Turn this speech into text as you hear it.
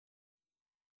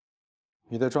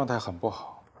你的状态很不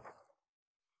好。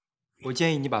我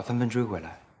建议你把芬芬追回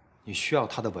来，你需要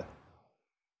她的吻。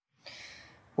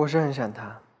我是很想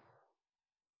她，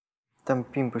但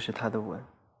并不是她的吻。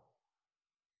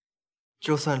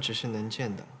就算只是能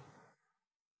见到，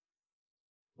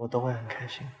我都会很开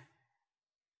心。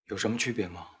有什么区别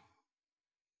吗？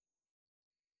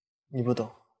你不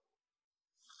懂。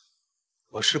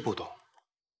我是不懂，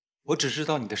我只知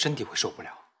道你的身体会受不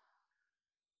了。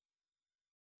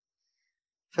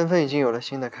芬芬已经有了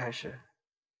新的开始，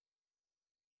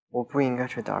我不应该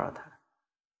去打扰她。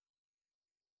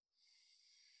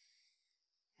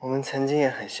我们曾经也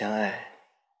很相爱，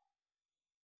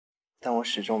但我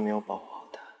始终没有保护好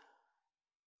她。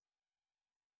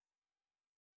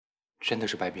真的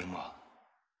是白冰吗？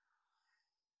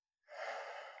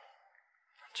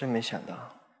真没想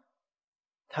到，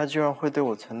他居然会对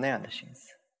我存那样的心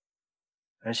思，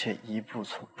而且一步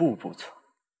错，步步错。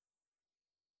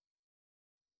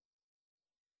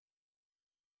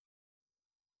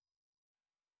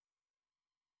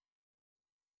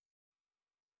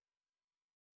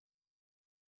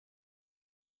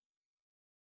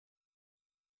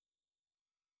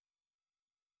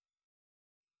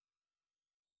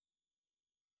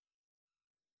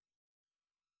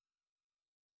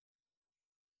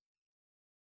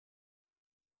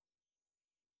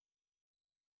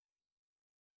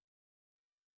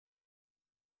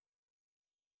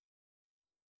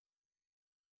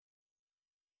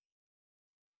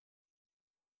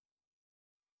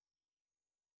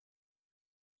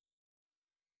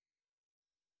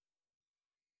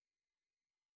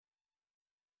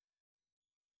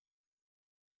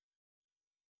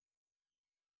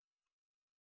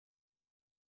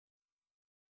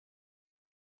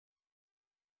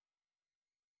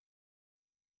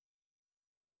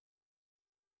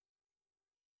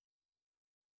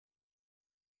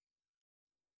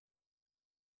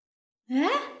哎，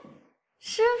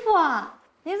师傅，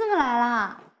你怎么来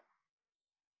啦？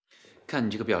看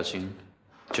你这个表情，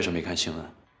就是没看新闻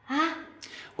啊？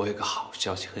我有一个好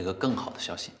消息和一个更好的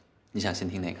消息，你想先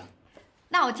听哪个？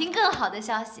那我听更好的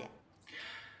消息。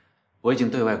我已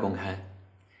经对外公开，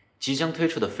即将推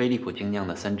出的飞利浦精酿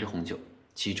的3支红酒，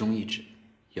其中1支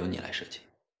由你来设计。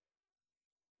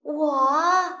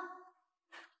我？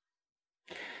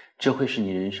这会是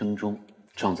你人生中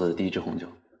创作的第1支红酒，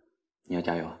你要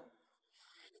加油啊！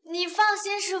你放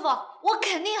心，师傅，我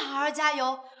肯定好好加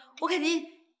油，我肯定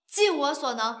尽我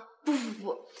所能，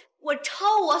不，我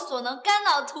超我所能，肝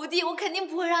脑涂地，我肯定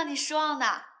不会让你失望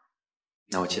的。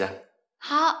那我期待。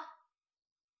好。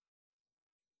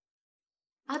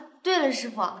啊，对了，师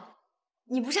傅，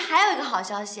你不是还有一个好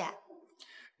消息？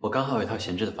我刚好有一套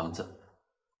闲置的房子，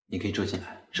你可以住进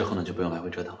来，之后呢就不用来回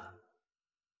折腾了。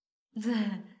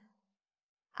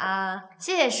啊，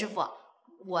谢谢师傅。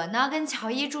我呢跟乔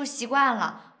伊住习惯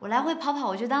了，我来回跑跑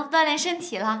我就当锻炼身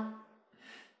体了。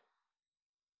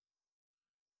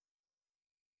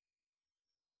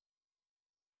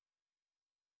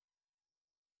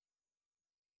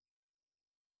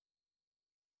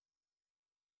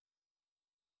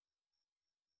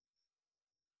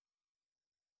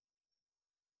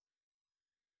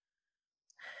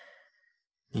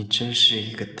你真是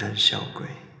一个胆小鬼！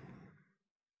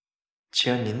既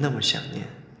然你那么想念，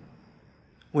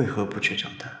为何不去找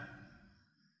他？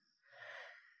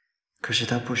可是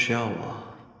他不需要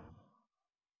我，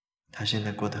他现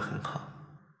在过得很好。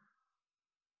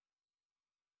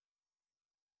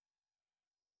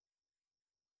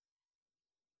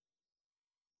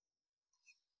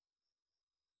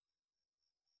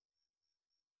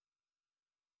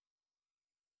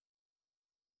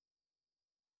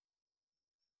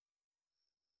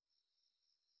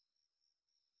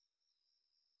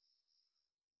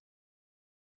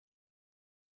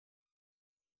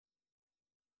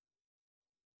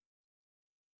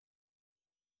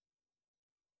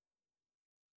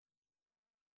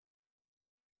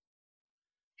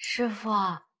师傅，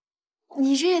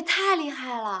你这也太厉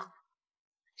害了，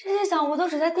这些奖我都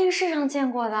只在电视上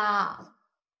见过的。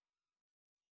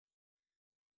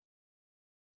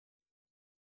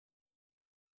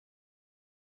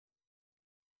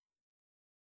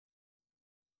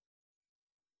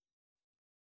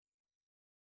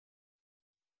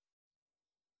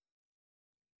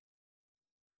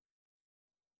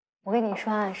我跟你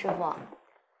说啊，师傅，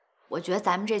我觉得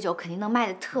咱们这酒肯定能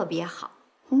卖的特别好。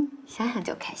想想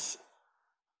就开心。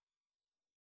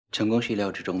成功是意料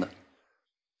之中的，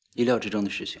意料之中的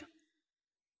事情，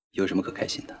有什么可开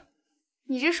心的？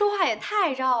你这说话也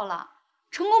太绕了，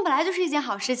成功本来就是一件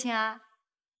好事情啊。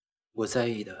我在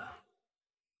意的，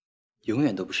永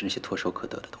远都不是那些唾手可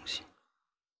得的东西。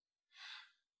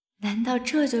难道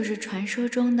这就是传说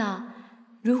中的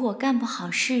如果干不好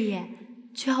事业，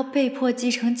就要被迫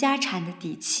继承家产的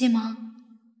底气吗？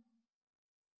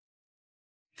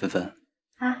芬芬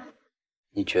啊，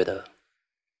你觉得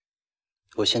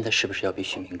我现在是不是要比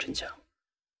许明辰强？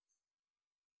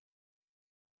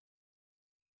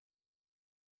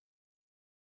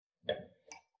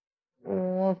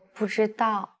我不知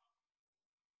道。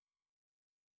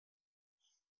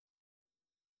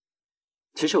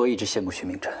其实我一直羡慕许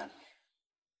明辰，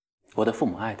我的父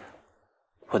母爱他，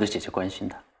我的姐姐关心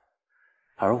他，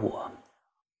而我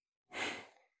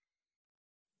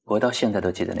到现在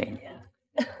都记得那一年。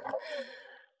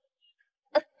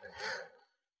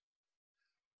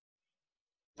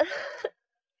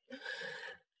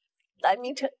来，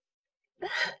明辰，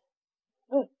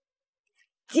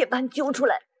姐把你救出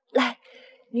来。来，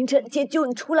明辰，姐救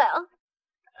你出来啊！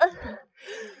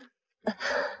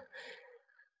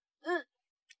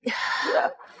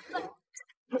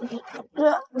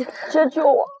姐救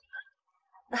我！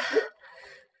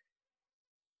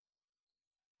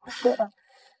姐，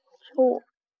救我！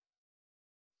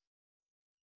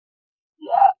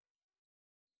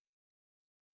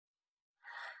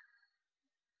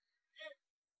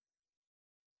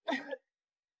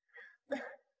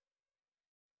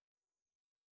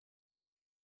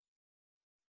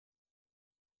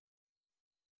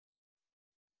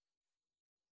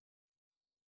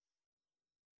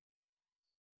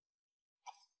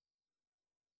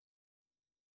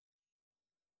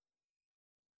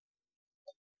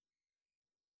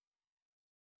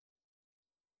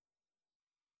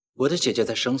我的姐姐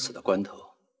在生死的关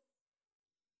头，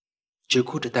只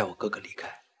顾着带我哥哥离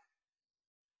开，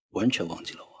完全忘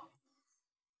记了我。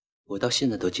我到现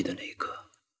在都记得那一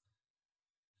刻，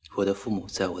我的父母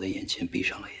在我的眼前闭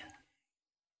上了眼。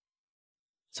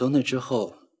从那之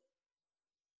后，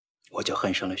我就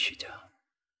恨上了许家。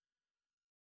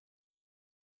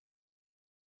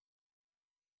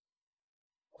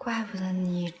怪不得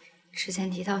你之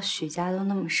前提到许家都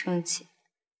那么生气。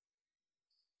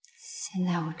现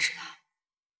在我知道，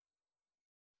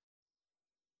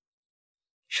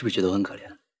是不是觉得我很可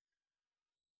怜？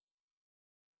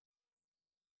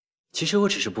其实我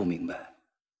只是不明白，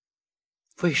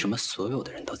为什么所有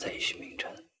的人都在意许明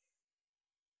辰。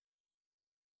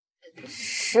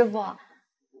师傅，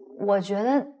我觉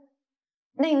得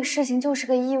那个事情就是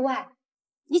个意外，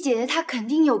你姐姐她肯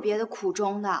定有别的苦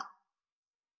衷的。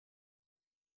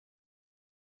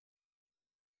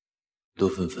陆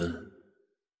纷纷，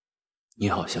你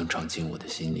好像闯进我的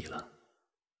心里了。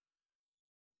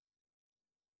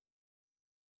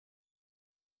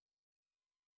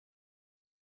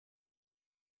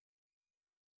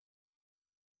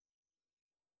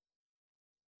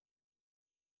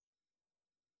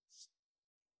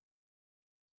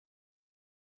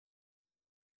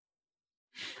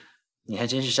你还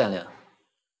真是善良，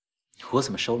我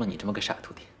怎么收了你这么个傻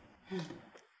徒弟？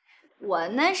我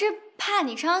那是怕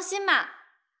你伤心嘛。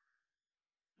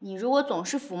你如果总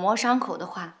是抚摸伤口的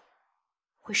话，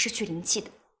会失去灵气的。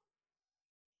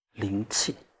灵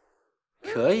气，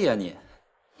可以啊你，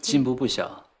进步不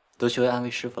小，都学会安慰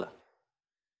师傅了。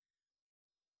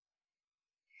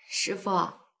师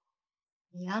傅，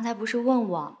你刚才不是问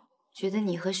我，觉得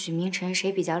你和许明辰谁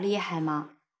比较厉害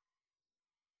吗？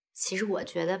其实我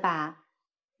觉得吧，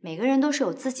每个人都是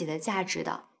有自己的价值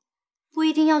的，不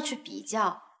一定要去比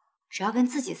较，只要跟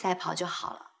自己赛跑就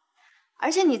好了。而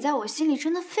且你在我心里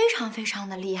真的非常非常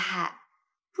的厉害，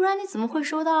不然你怎么会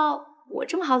收到我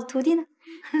这么好的徒弟呢？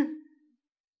哼，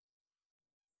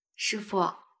师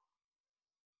傅，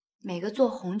每个做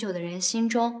红酒的人心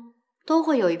中都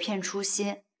会有一片初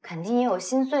心，肯定也有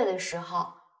心碎的时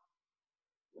候。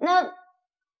那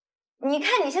你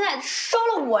看你现在收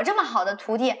了我这么好的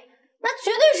徒弟，那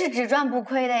绝对是只赚不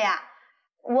亏的呀！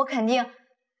我肯定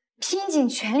拼尽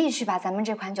全力去把咱们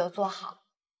这款酒做好，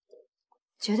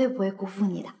绝对不会辜负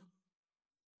你的。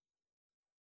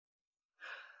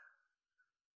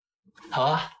好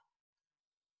啊，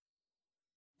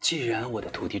既然我的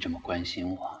徒弟这么关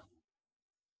心我，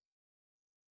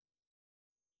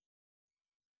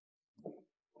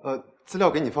资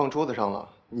料给你放桌子上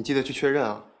了，你记得去确认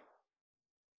啊。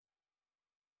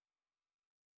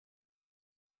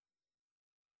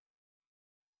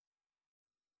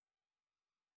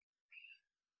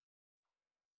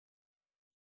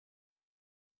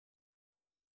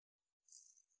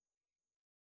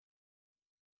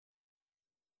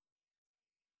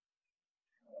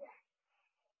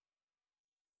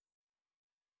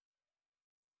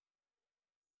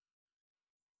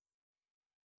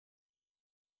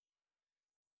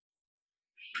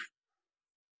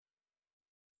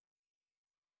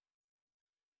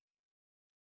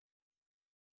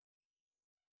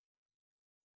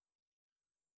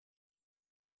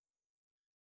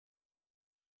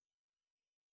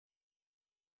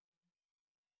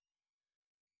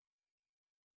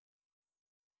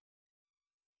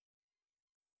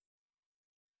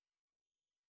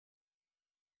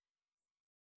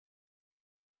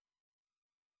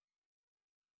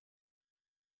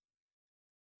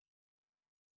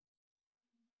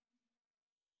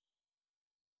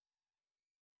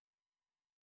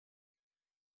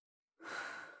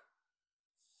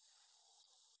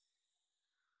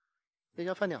那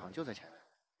家饭店好像就在前面。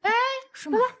哎，是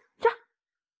吗？这。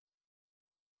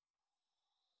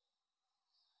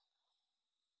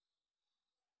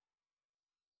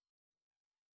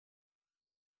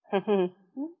哼哼，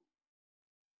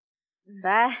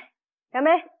来，干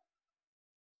杯！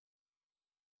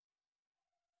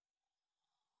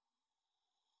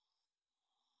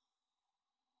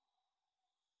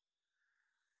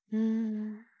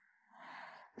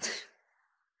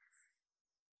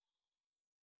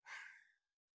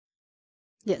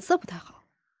脸色不太好，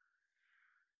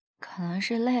可能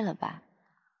是累了吧。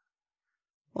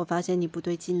我发现你不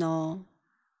对劲哦。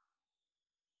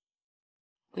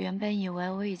我原本以为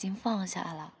我已经放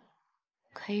下了，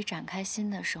可以展开新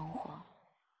的生活。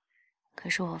可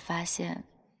是我发现，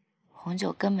红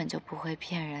酒根本就不会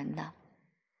骗人的。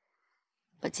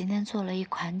我今天做了一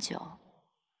款酒，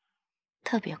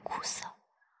特别苦涩，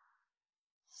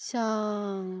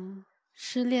像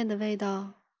失恋的味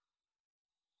道。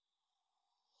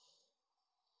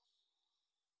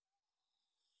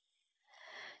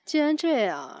既然这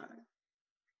样，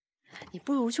你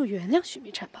不如就原谅许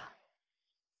明辰吧。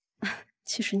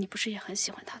其实你不是也很喜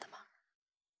欢他的吗？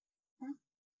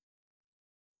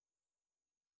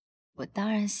我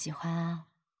当然喜欢啊。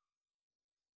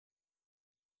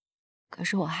可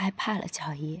是我害怕了，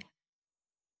乔伊。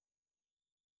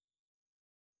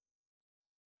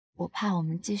我怕我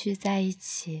们继续在一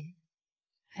起，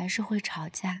还是会吵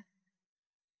架，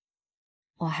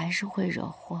我还是会惹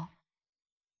祸。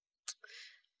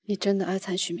你真的爱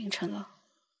惨许明辰了，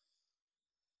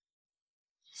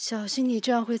小心你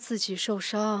这样会自己受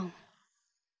伤。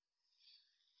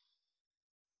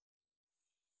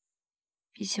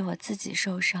比起我自己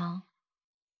受伤，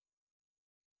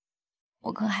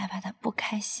我更害怕他不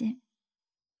开心。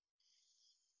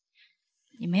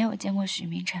你没有见过许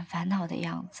明辰烦恼的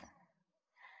样子，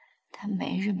他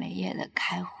没日没夜的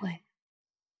开会，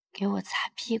给我擦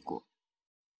屁股，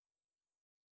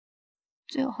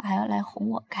最后还要来哄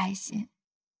我开心。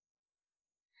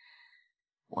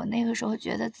我那个时候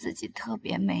觉得自己特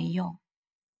别没用，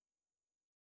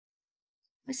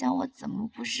我想我怎么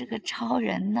不是个超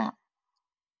人呢？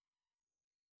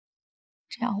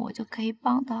这样我就可以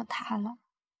帮到他了。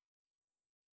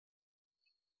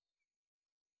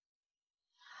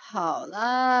好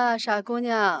啦，傻姑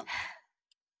娘，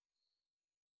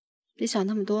别想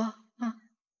那么多啊，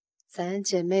咱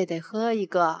姐妹得喝一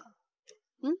个。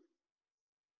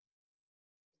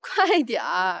快点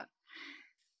儿。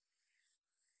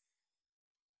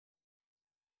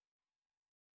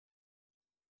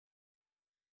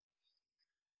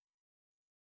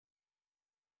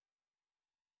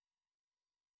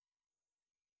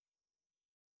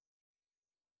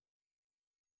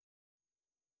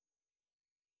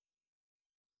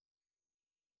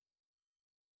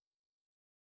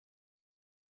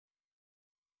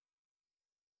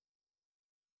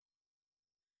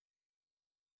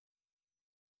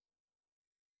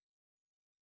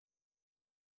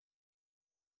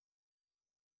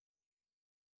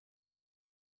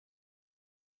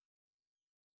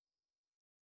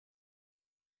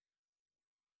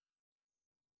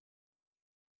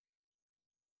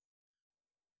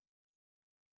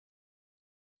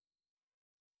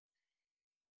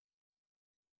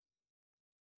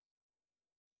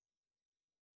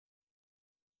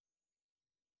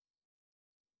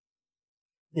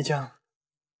一江，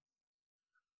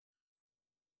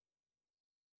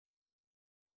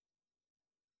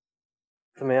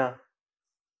怎么样？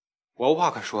我无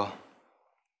话可说，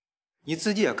你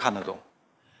自己也看得懂，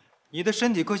你的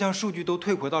身体各项数据都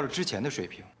退回到了之前的水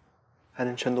平，还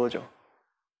能撑多久？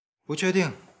不确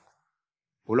定，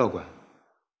不乐观，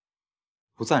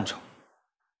不赞成。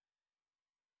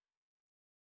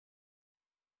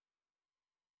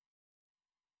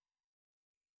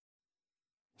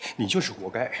你就是活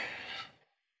该。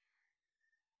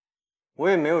我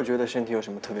也没有觉得身体有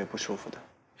什么特别不舒服的。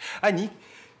哎，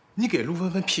你给陆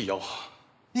芬芬辟谣，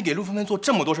你给陆芬芬做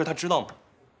这么多事，她知道吗？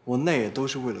我那也都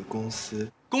是为了公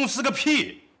司。公司个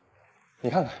屁！你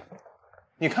看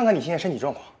看你现在身体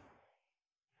状况，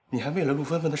你还为了陆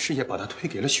芬芬的事业把她推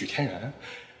给了许天然，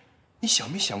你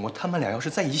想没想过他们俩要是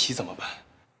在一起怎么办？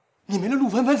你没了陆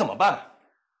芬芬怎么办？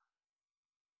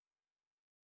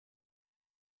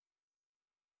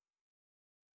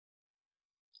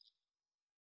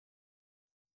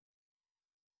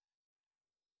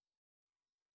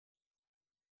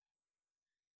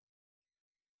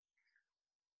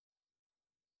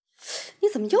你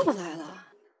怎么又来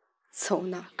了？走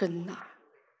哪儿跟哪儿。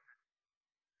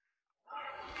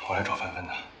我来找芬芬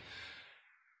的。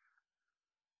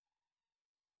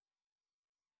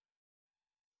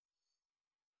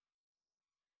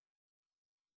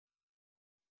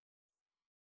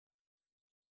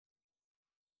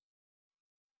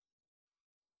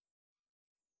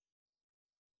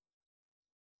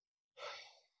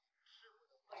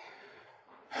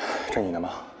这你的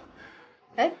吗？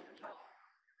哎，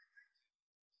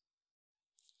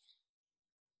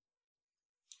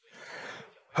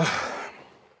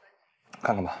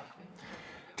看看吧，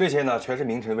这些呢全是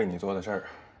明晨为你做的事儿。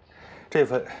这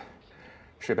份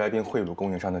是白冰贿赂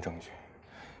供应商的证据，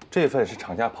这份是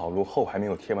厂家跑路后还没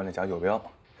有贴完的假酒标，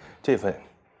这份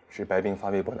是白冰发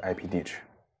微博的 IP 地址。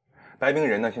白冰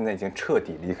人呢现在已经彻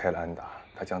底离开了安达，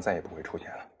他将再也不会出现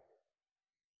了。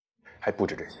还不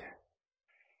止这些，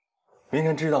明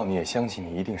晨知道你也相信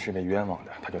你一定是被冤枉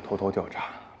的，他就偷偷调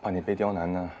查，怕你被刁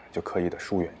难呢，就刻意的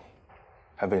疏远你，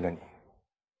还为了你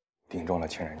顶撞了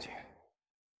情人节。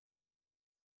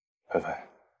芬芬，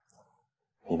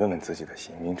你问问自己的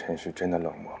心，明晨是真的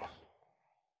冷漠吗？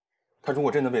他如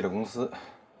果真的为了公司，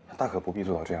他大可不必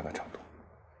做到这样的程度，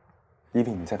因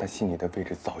为你在他心里的位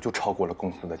置早就超过了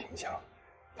公司的形象，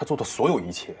他做的所有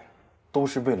一切都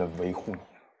是为了维护你。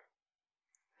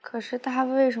可是他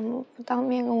为什么不当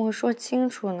面跟我说清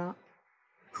楚呢？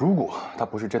如果他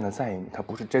不是真的在意你，他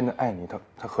不是真的爱你，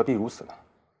他何必如此呢？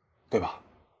对吧？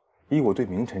以我对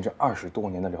明晨这20多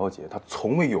年的了解，他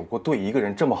从未有过对一个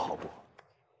人这么好过。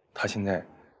他现在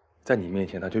在你面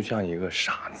前，他就像一个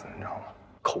傻子，你知道吗？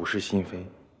口是心非。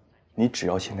你只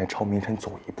要现在朝明晨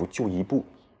走一步，就一步，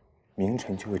明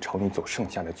晨就会朝你走剩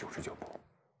下的99步。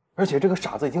而且这个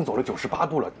傻子已经走了98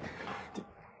步了，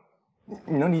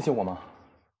你能理解我吗？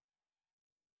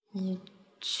你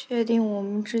确定我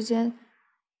们之间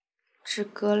只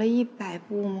隔了100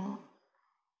步吗？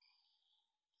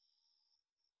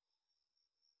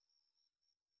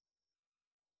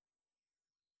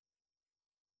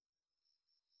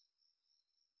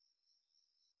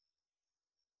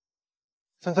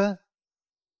芬芬，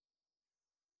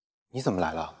你怎么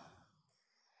来了？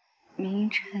明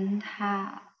晨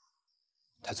他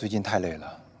最近太累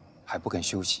了，还不肯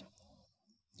休息，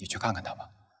你去看看他吧。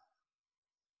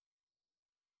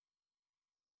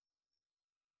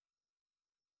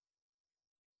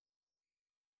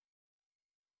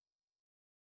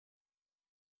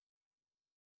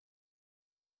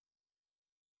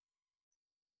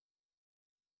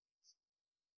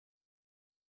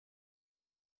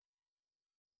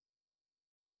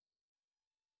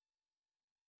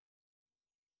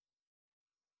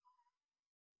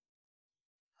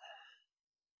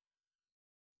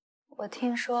我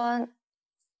听说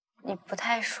你不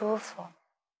太舒服。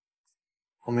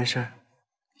我没事，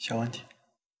小问题。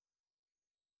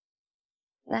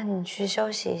那你去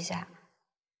休息一下，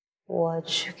我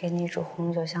去给你煮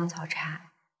红酒香草茶。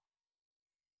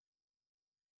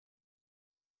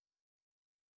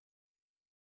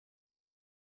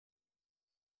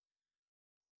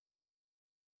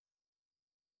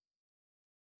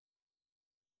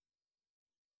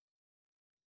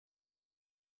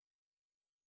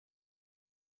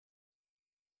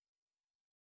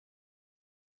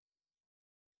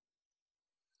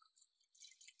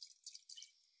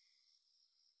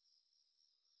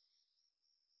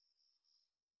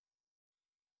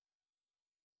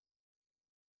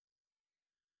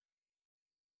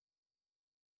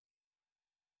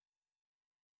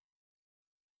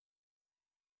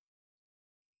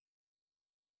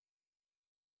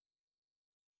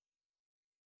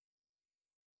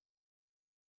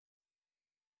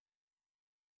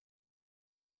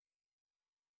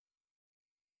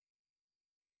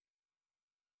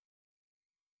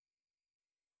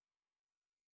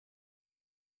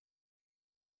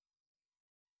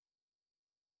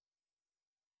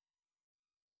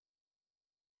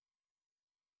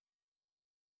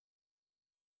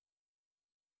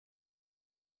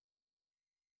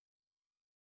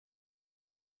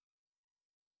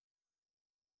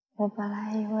我本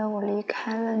来以为我离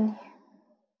开了你，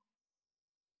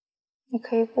你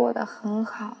可以过得很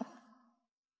好，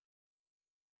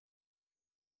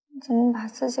你怎么把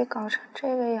自己搞成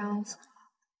这个样子？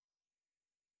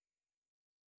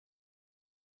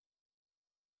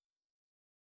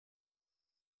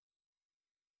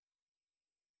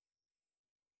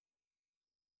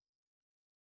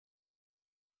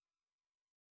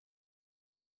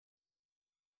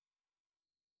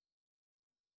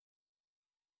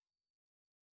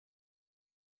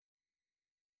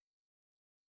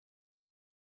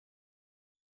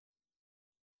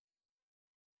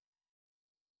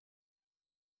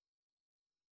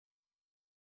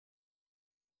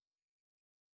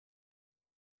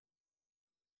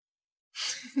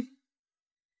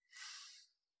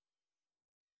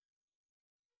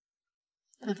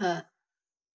芬芬，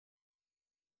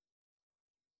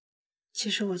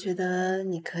其实我觉得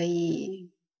你可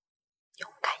以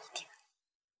勇敢一点。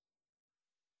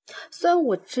虽然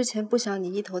我之前不想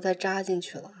你一头再扎进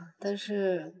去了，但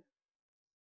是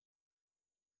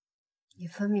你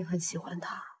分明很喜欢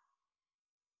他。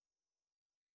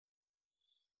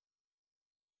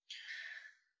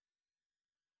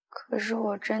可是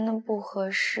我真的不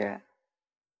合适，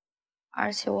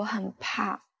而且我很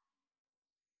怕，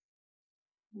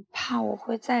我怕我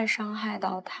会再伤害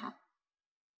到他。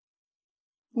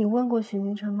你问过许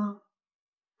明辰吗？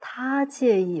他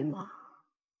介意吗？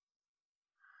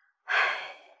唉，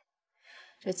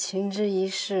这情之一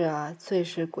事啊，最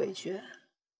是诡谲。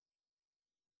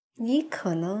你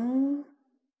可能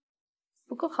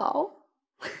不够好，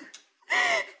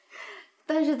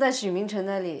但是在许明辰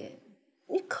那里，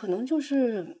你可能就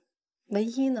是唯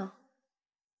一呢。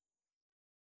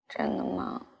真的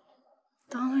吗？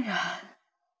当然，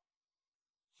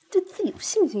对自己有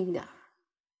信心一点。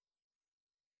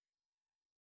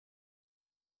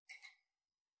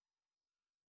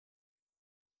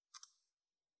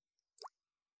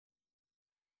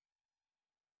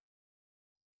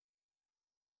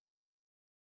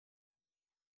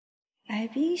来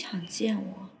宾想见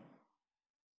我，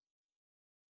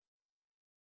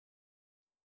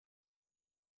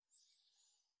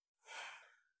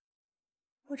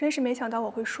我真是没想到我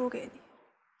会输给你。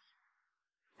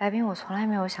来宾，我从来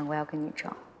没有想过要跟你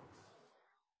争。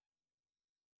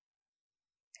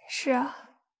是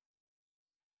啊，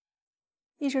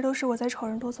一直都是我在丑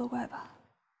人多作怪吧。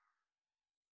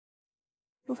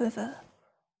陆纷纷，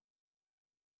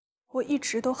我一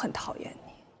直都很讨厌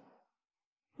你。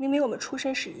明明我们出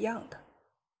身是一样的，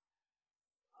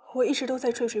我一直都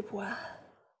在惴惴不安，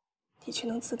你却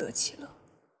能自得其乐。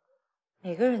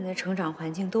每个人的成长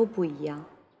环境都不一样，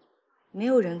没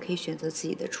有人可以选择自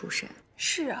己的出身。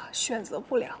是啊，选择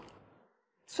不了，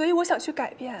所以我想去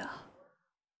改变啊。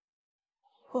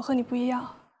我和你不一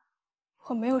样，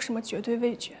我没有什么绝对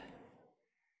味觉。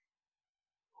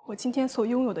我今天所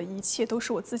拥有的一切都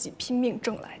是我自己拼命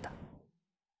挣来的。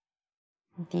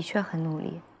你的确很努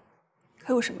力，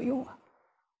可有什么用啊？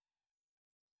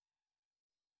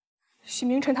许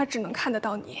明辰他只能看得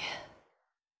到你。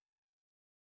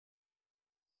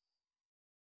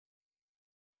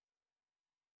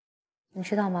你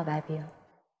知道吗，白冰？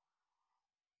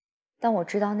当我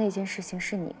知道那件事情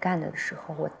是你干的时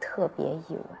候，我特别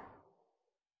意外。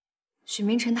许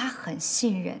明辰他很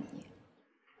信任你，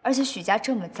而且许家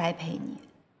这么栽培你。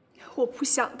我不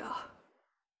想的。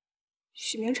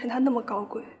许明辰他那么高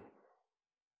贵，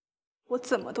我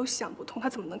怎么都想不通，他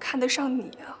怎么能看得上你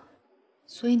啊？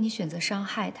所以你选择伤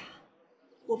害他。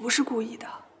我不是故意的，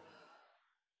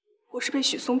我是被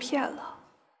许嵩骗了。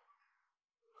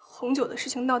红酒的事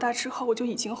情闹大之后，我就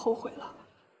已经后悔了。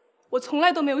我从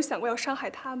来都没有想过要伤害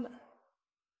他们，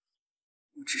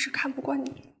我只是看不惯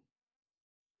你。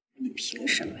你凭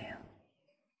什么呀？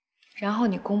然后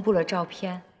你公布了照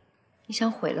片，你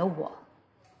想毁了我，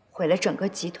毁了整个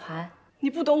集团。你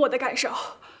不懂我的感受。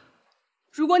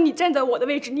如果你站在我的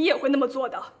位置，你也会那么做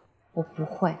的。我不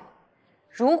会。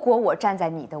如果我站在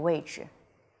你的位置，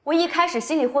我一开始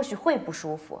心里或许会不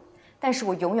舒服，但是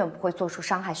我永远不会做出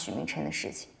伤害许明辰的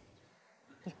事情。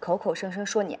你口口声声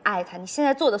说你爱他，你现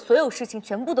在做的所有事情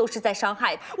全部都是在伤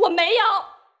害他。我没有。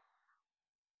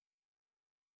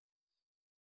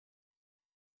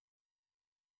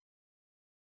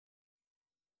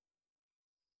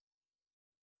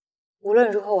无论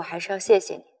如何，我还是要谢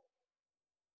谢你。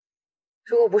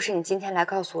如果不是你今天来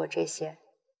告诉我这些，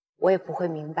我也不会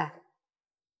明白，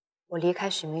我离开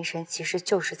许明辰其实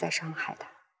就是在伤害他。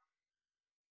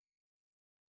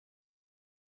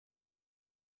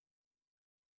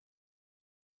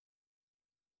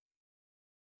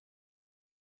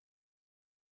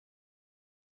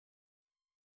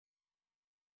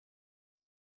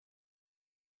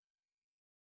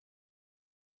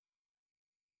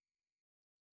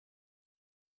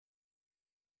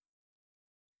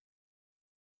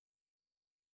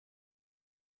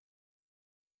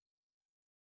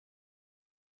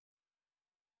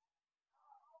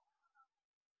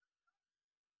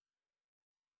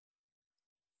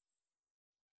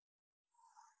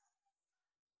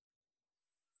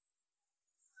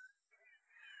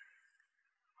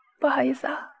不好意思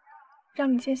啊，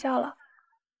让你见笑了。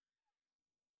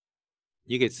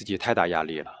你给自己太大压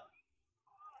力了。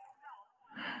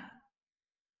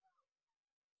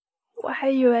我还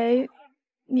以为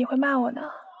你会骂我呢，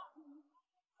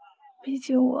毕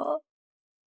竟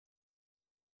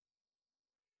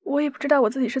我也不知道我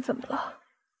自己是怎么了。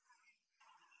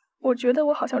我觉得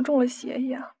我好像中了邪一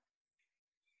样。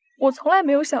我从来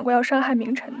没有想过要伤害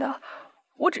明辰的，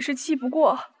我只是气不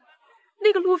过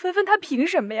那个陆纷纷，她凭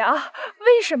什么呀？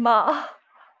为什么？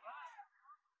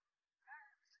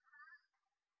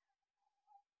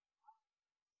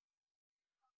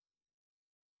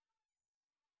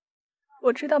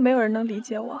我知道没有人能理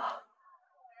解我，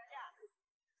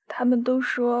他们都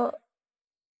说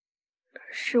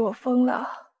是我疯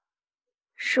了，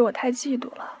是我太嫉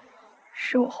妒了，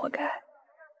是我活该。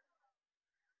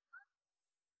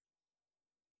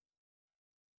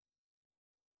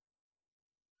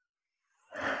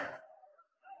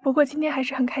不过今天还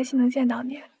是很开心能见到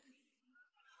你，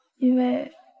因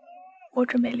为我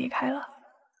准备离开了。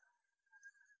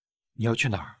你要去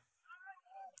哪儿？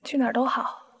去哪儿都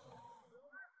好，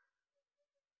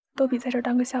都比在这儿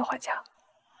当个笑话强。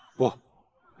不，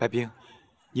白冰，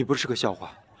你不是个笑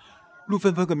话。陆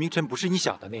纷纷和明晨不是你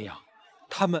想的那样，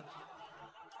他们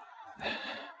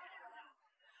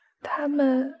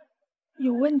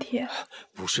有问题。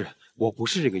不是，我不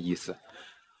是这个意思。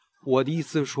我的意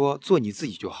思是说，做你自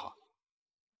己就好，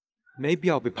没必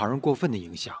要被旁人过分的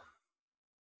影响。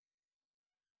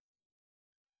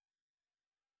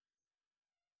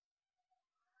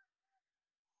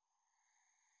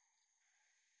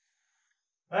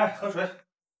哎，喝水。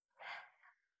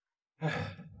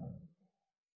哎，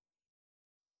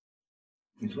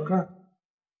你坐这儿。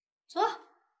坐。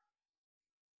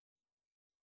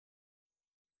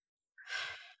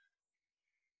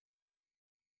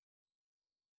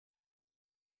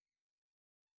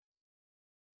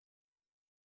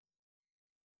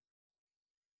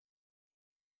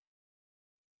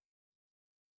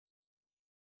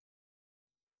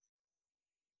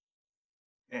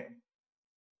哎，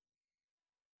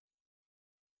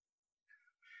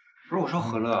不是我说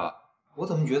何乐，我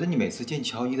怎么觉得你每次见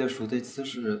乔伊的时候的姿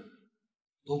势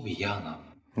都不一样呢？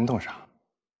您懂啥？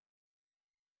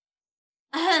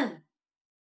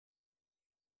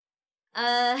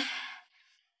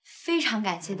非常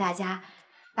感谢大家，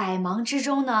百忙之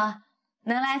中呢，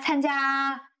能来参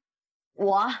加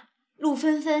我陆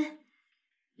纷纷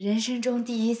人生中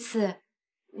第一次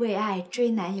为爱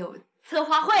追男友策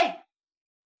划会。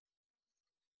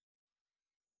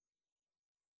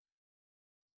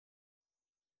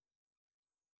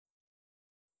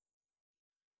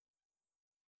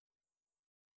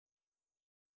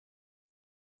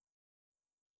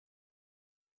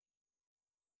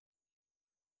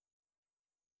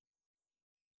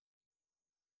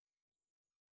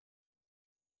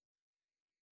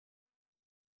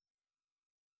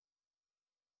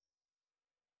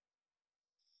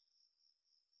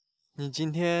你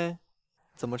今天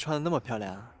怎么穿的那么漂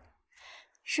亮啊？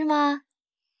是吗？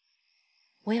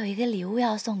我有一个礼物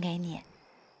要送给你。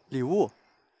礼物？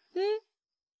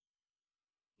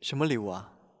什么礼物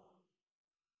啊？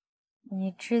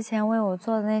你之前为我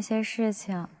做的那些事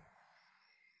情，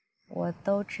我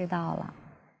都知道了，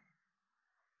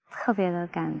特别的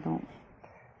感动。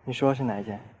你说是哪一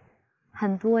件？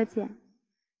很多件。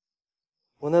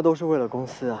我那都是为了公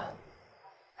司啊。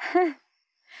哼，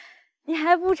你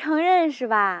还不承认是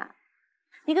吧？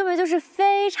你根本就是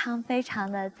非常非常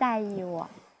的在意我。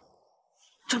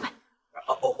准备。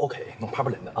OK， 弄怕不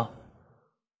冷的啊。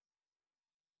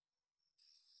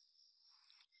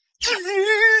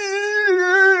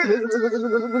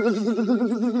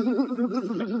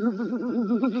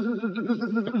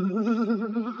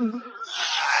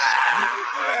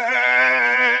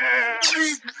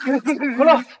何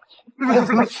乐，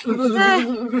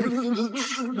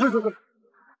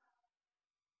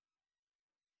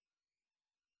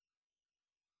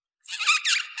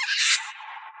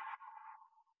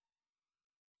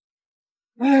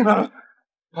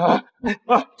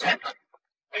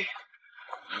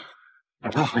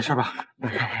没事吧？没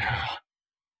事。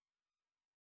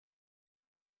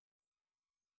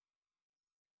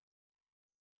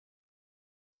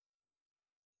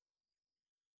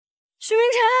许明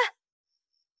辰，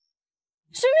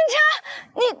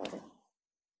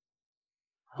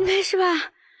你没事吧？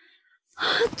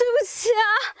对不起啊，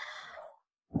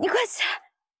你快起来。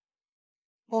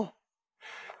哦，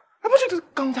不是，这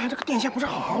刚才这个电线不是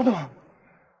好好的吗？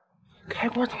开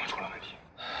关怎么出了问题？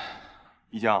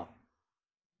一江，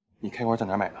你开关在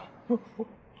哪儿买的？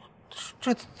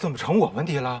这怎么成我问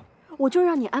题了？我就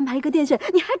让你安排一个电线，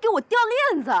你还给我掉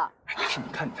链子。但是你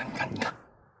看，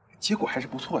结果还是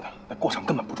不错的，那过程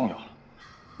根本不重要了。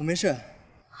我没事。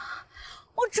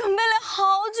我准备了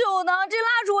好久呢，这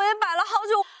蜡烛我也摆了好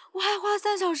久，我还花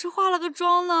3小时化了个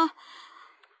妆呢。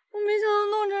我没想到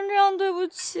弄成这样，对不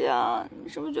起啊！你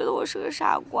是不是觉得我是个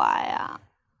傻瓜呀？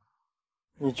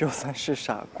你就算是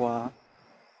傻瓜，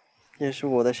也是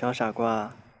我的小傻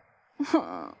瓜。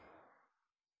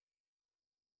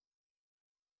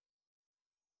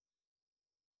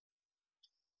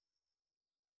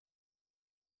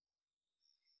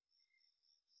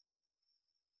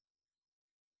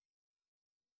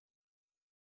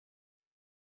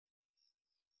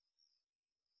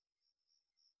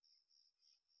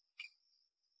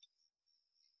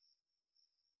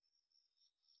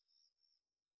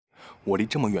我离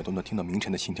这么远都能听到明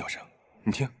晨的心跳声。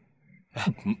你听，哎，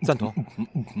赞同。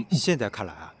现在看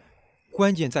来啊，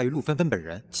关键在于陆芬芬本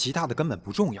人，其他的根本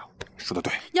不重要。说的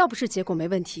对。要不是结果没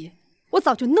问题，我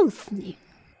早就弄死你。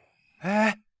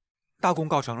哎，大功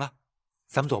告成了，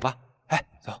咱们走吧。哎，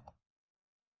走。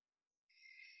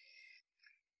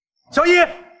小易。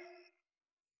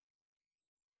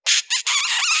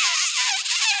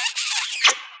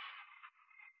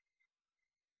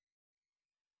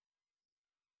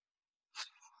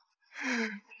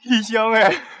一箱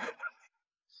哎，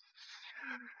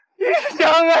一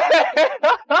箱哎！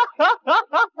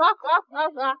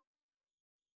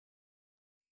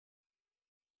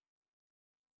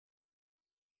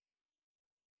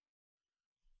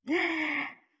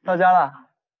到家了。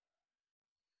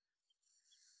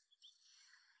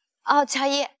哦，乔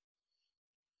伊，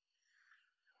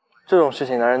这种事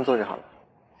情男人做就好了。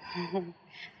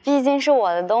毕竟是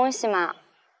我的东西嘛。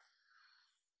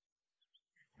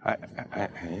哎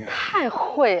呀！太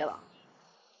会了！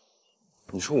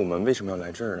你说我们为什么要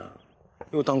来这儿呢？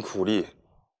又当苦力，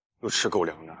又吃狗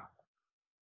粮的。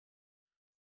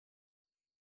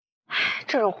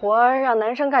这种活儿让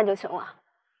男生干就行了。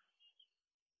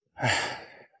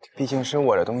哎，这毕竟是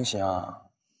我的东西啊。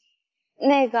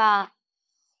那个，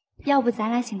要不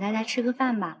咱俩请大家吃个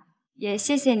饭吧？也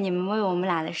谢谢你们为我们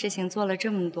俩的事情做了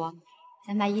这么多。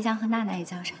咱把一江和娜娜也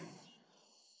叫上。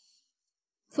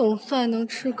总算能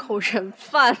吃口人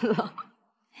饭了。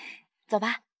走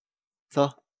吧。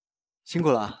走，辛苦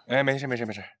了啊。哎，没事。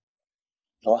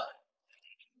走吧。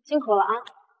辛苦了啊。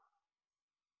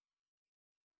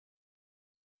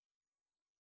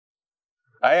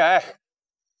哎呀，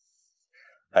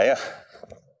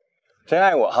真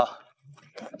爱我哈，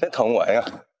真疼我呀，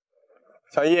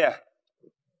小易。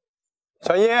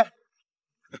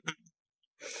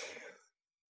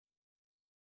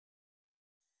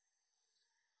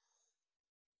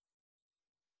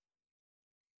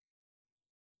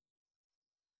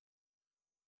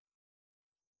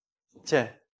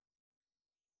姐，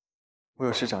我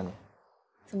有事找你。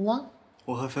怎么了？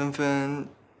我和芬芬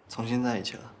重新在一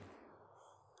起了。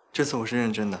这次我是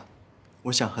认真的，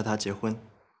我想和她结婚。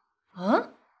啊？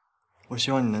我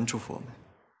希望你能祝福我们。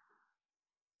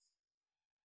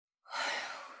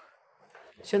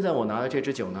现在我拿的这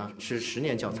支酒呢，是10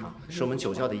年窖藏，是我们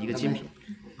酒窖的一个精品。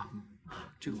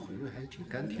这个回味还是挺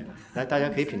甘甜的，来，大家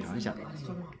可以品尝一下。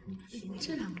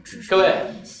这两个知识各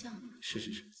位，是，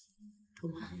都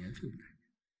好年份不太一样。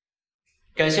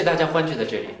感谢大家欢聚在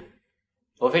这里，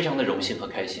我非常的荣幸和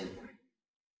开心。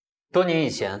多年以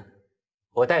前，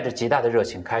我带着极大的热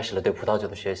情开始了对葡萄酒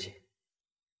的学习。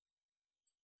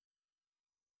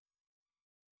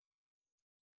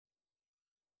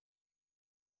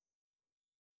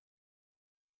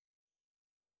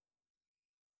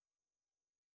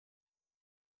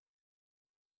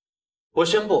我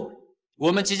宣布，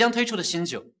我们即将推出的新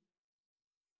酒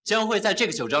将会在这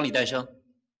个酒庄里诞生。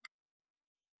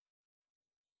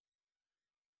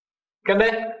干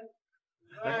杯！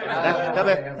来，干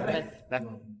杯！来。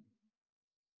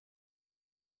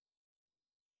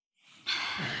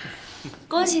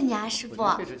恭喜你啊，师傅！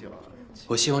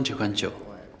我希望这款酒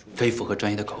可以符合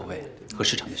专业的口味和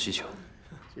市场的需求，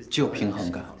具有平衡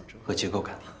感和结构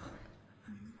感。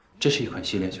这是一款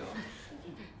系列酒，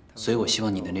所以我希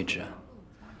望你的那支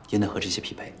也能和这些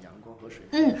匹配。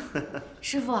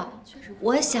师傅，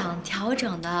我想调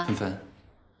整的。芬芬，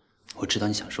我知道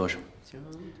你想说什么。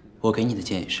我给你的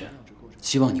建议是，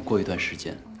希望你过一段时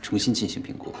间重新进行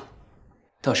评估，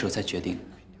到时候再决定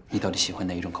你到底喜欢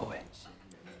哪一种口味。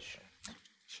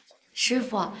师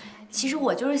傅，其实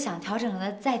我就是想调整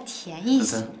的再甜一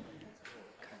些。芬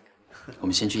芬，我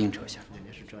们先去应酬一下。人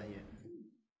家是专业。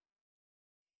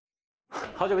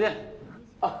好久不见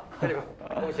啊！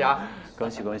恭喜啊！恭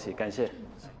喜，感谢。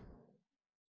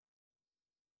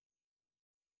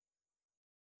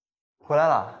回来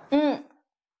了。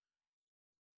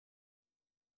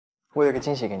我有个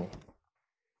惊喜给你。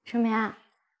什么呀？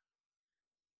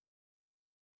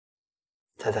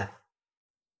猜猜。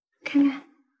看看。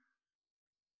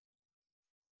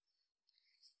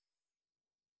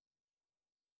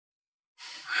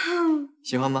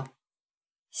喜欢吗？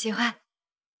喜欢。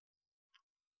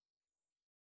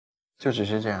就只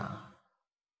是这样啊？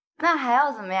那还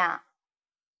要怎么样？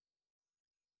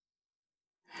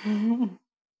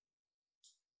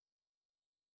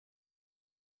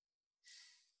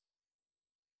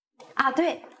啊，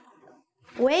对，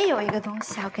我也有一个东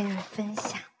西要跟你们分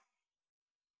享。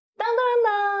当当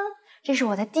当，这是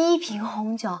我的第1瓶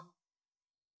红酒。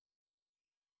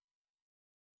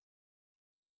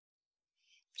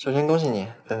首先恭喜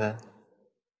你，芬芬。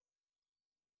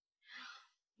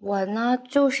我呢，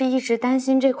就是一直担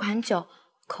心这款酒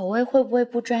口味会不会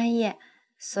不专业，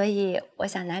所以我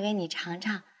想拿给你尝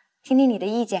尝，听听你的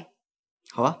意见。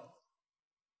好啊。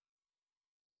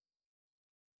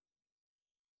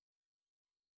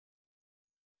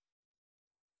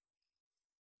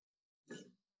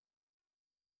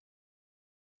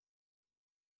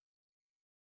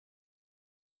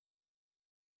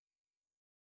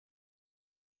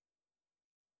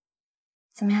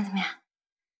怎么样？怎么样？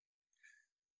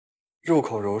入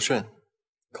口柔顺，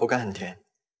口感很甜，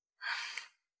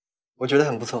我觉得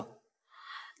很不错。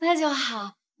那就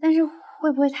好，但是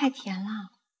会不会太甜了？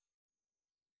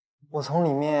我从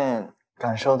里面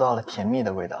感受到了甜蜜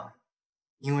的味道，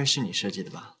因为是你设计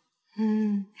的吧？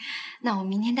那我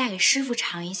明天带给师傅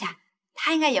尝一下，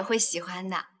他应该也会喜欢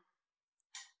的。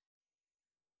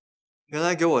原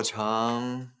来给我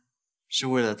尝是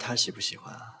为了他喜不喜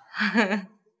欢啊？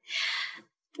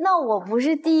那我不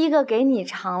是第一个给你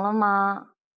尝了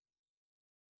吗？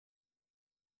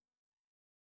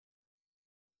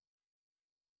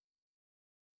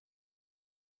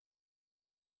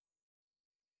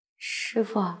师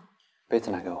傅，杯子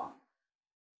拿给我。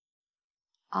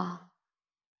啊。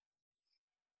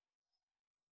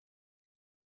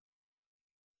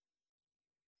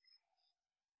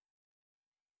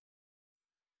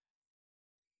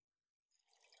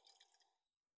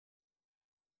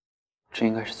这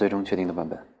应该是最终确定的版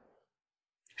本，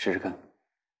试试看。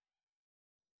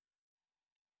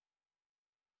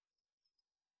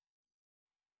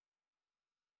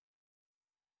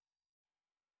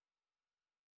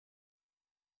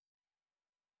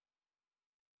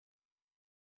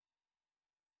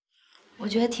我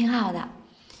觉得挺好的，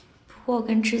不过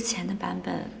跟之前的版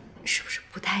本是不是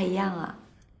不太一样啊？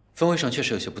风味上确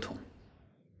实有些不同，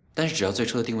但是只要最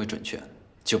初的定位准确，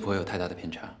就不会有太大的偏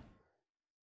差。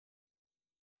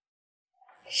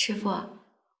师傅，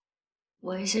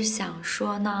我是想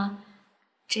说呢，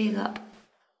这个……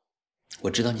我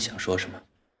知道你想说什么，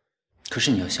可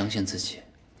是你要相信自己，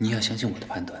你要相信我的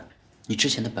判断。你之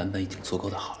前的版本已经足够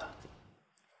的好了。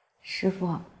师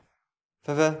傅，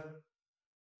芬芬，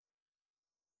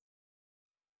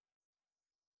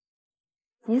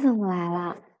你怎么来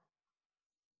了？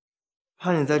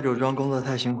怕你在酒庄工作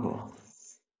太辛苦，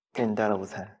给你带了午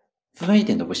餐。芬芬一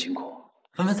点都不辛苦，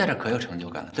芬芬在这可有成就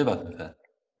感了，对吧，芬芬？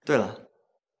对了，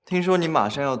听说你马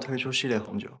上要推出系列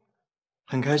红酒，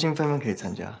很开心芬芬可以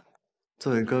参加。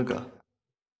作为哥哥，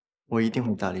我一定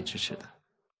会大力支持的。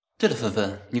对了，芬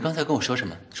芬，你刚才跟我说什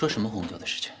么？说什么红酒的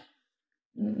事情？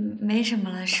没什么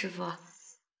了，师傅。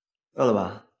饿了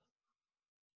吧？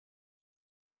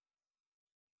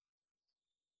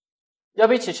要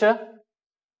不一起吃？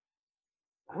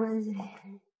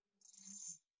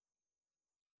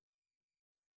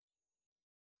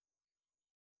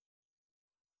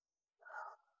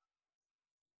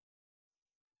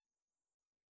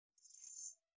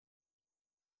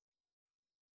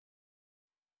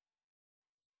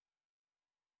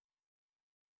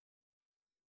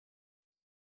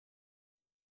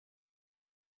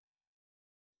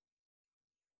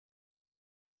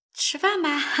吃饭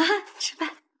吧，哈哈，吃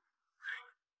饭。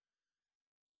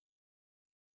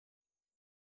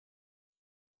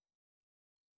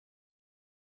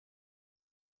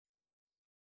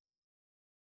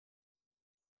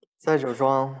在酒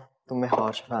庄都没好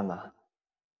好吃饭吧？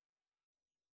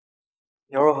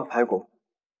牛肉和排骨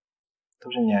都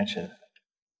是你爱吃的。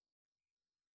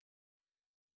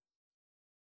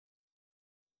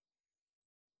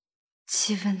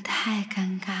气氛太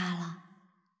尴尬了，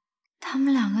他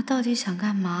们两个到底想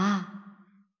干嘛？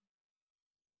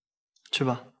吃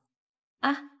吧。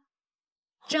啊，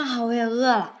正好我也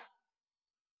饿了。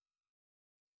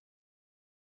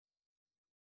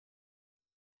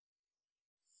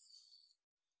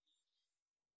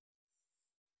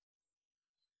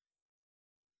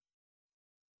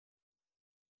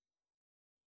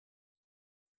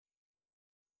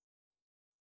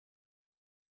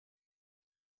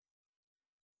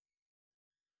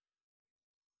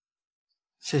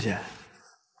谢谢。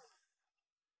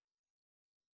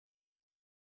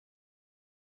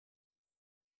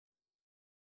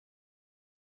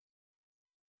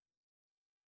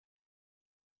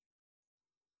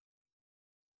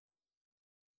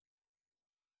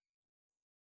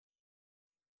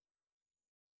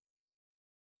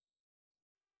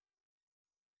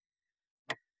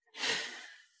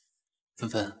芬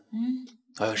芬，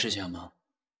我有事情要忙，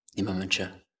你慢慢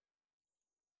吃。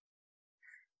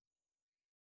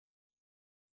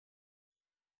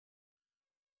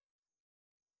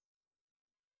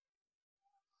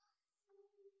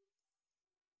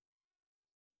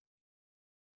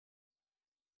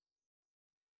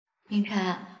凌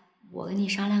晨，我跟你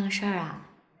商量个事儿啊，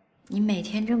你每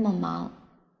天这么忙，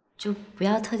就不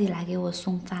要特地来给我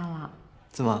送饭了。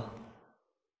怎么？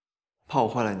怕我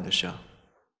坏了你的事啊？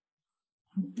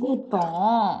你不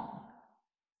懂。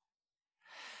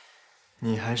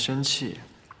你还生气？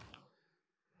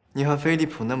你和飞利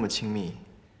浦那么亲密，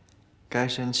该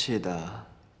生气的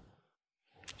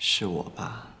是我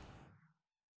吧？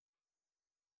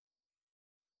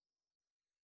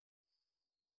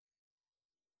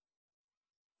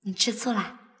你吃醋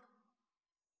啦？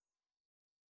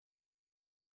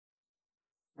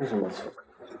为什么醋？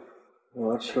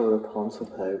我要吃我的糖醋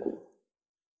排骨。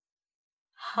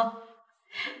好，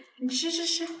你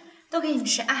吃，都给你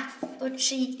吃啊，多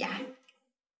吃一点儿。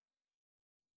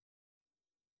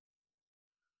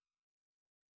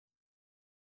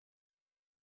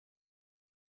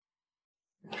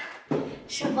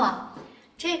师傅，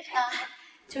这个呢，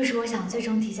就是我想最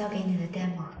终提交给你的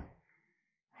demo。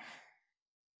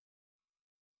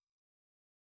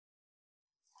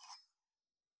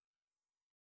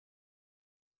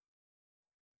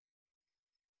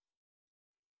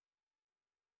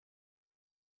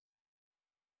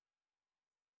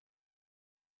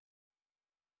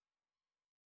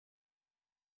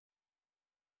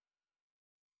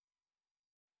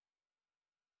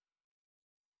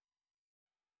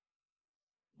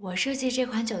我设计这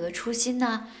款酒的初心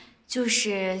呢，就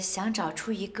是想找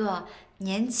出一个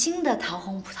年轻的桃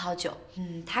红葡萄酒。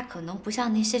它可能不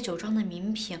像那些酒庄的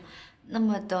名品那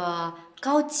么的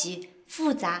高级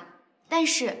复杂，但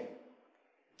是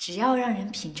只要让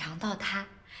人品尝到它，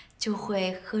就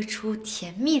会喝出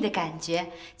甜蜜的感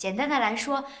觉。简单的来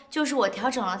说，就是我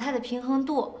调整了它的平衡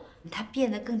度，它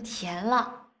变得更甜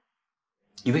了。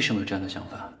你为什么有这样的想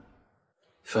法？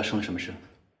发生了什么事？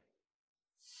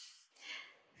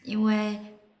因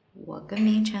为我跟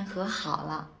明晨和好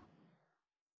了。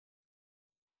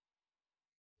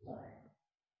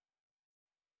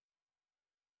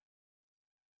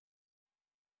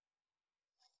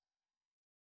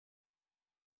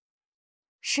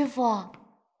师傅，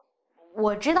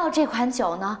我知道这款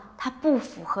酒呢，它不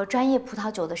符合专业葡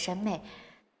萄酒的审美，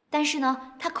但是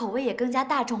呢，它口味也更加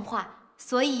大众化，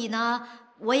所以呢，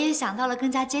我也想到了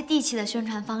更加接地气的宣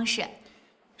传方式。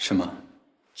什么？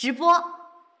直播。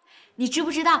你知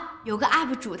不知道有个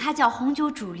UP 主，他叫红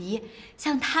酒煮梨，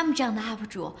像他们这样的 UP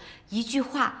主，一句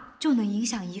话就能影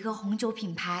响一个红酒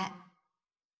品牌。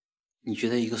你觉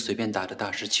得一个随便打着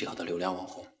大师旗号的流量网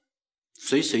红，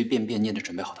随随便便念着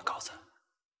准备好的稿子，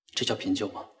这叫品酒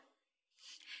吗？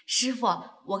师傅，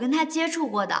我跟他接触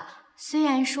过的，虽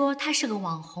然说他是个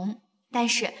网红，但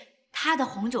是他的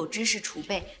红酒知识储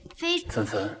备非常……纷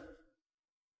纷，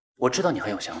我知道你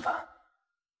很有想法，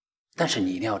但是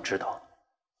你一定要知道，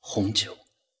红酒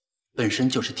本身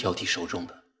就是挑剔受众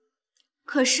的。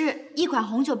可是，一款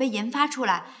红酒被研发出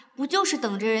来，不就是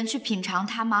等着人去品尝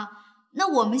它吗？那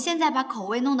我们现在把口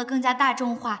味弄得更加大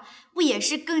众化，不也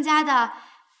是更加的……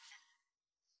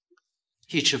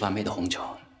一支完美的红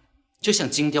酒，就像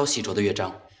精雕细琢的乐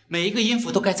章，每一个音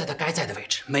符都该在它该在的位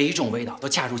置，每一种味道都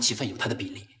恰如其分，有它的比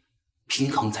例，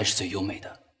平衡才是最优美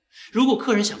的。如果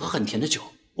客人想喝很甜的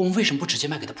酒，我们为什么不直接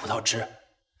卖给他葡萄汁？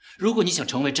如果你想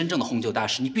成为真正的红酒大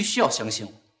师，你必须要相信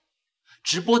我。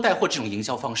直播带货这种营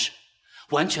销方式，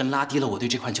完全拉低了我对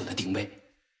这款酒的定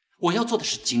位。我要做的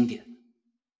是经典，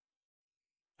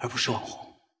而不是网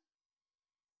红。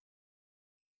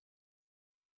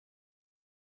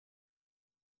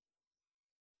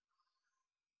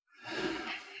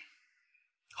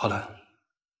好了，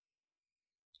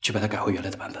去把它改回原来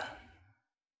的版本。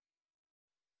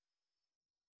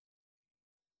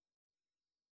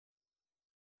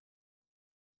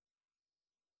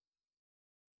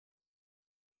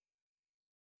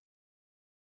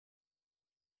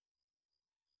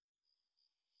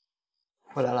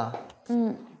回来了。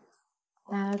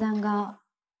买了蛋糕。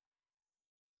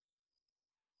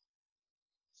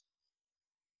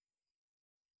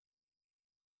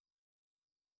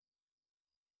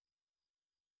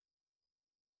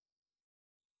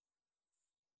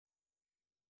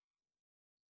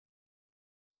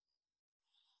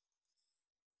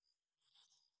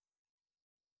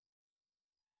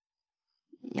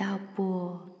要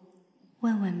不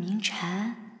问问明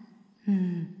晨？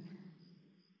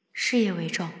事业为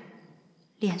重，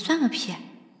脸算个屁！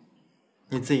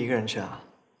你自己一个人去啊？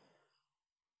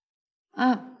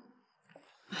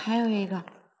还有一个。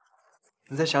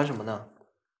你在想什么呢？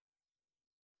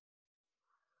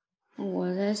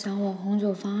我在想我红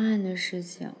酒方案的事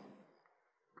情。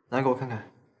拿给我看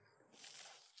看。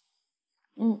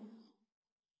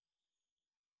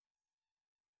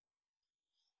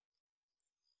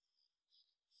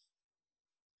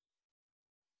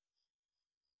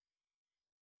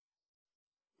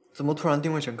怎么突然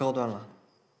定位成高端了？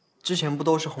之前不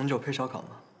都是红酒配烧烤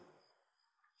吗？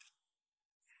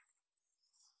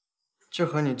这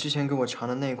和你之前给我尝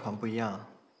的那一款不一样啊。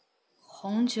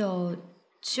红酒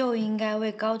就应该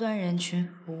为高端人群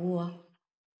服务。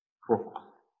不，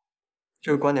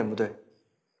这个观点不对。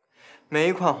每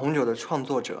一款红酒的创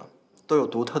作者都有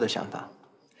独特的想法。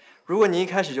如果你一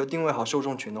开始就定位好受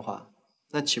众群的话，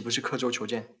那岂不是刻舟求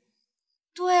剑？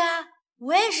对啊，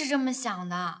我也是这么想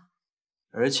的。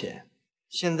而且，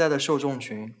现在的受众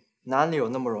群哪里有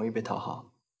那么容易被讨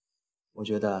好？我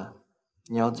觉得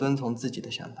你要遵从自己的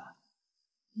想法。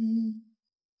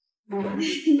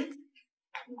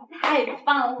太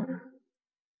棒了！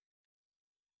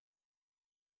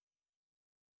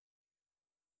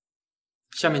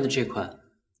下面的这款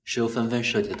是由纷纷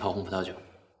设计的桃红葡萄酒，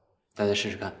大家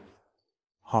试试看。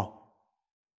好。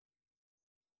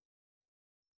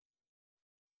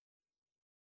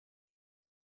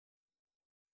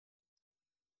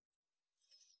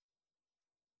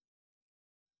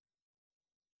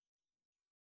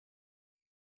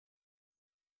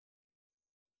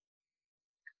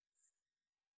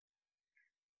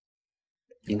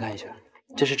您看一下，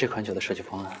这是这款酒的设计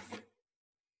方案。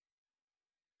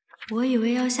我以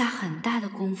为要下很大的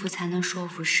功夫才能说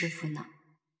服师傅呢，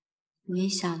没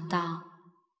想到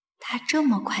他这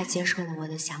么快接受了我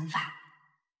的想法。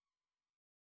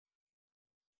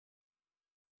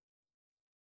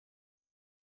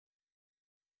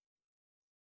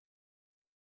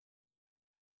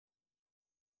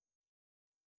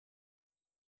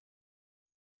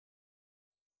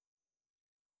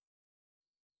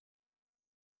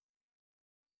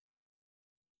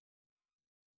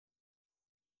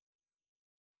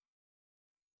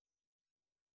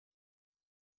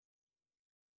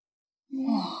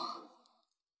哇，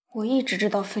我一直知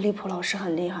道飞利浦老师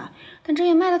很厉害，但这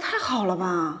也卖得太好了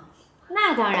吧？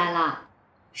那当然了，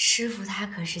师傅他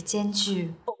可是兼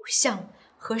具偶像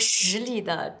和实力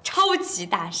的超级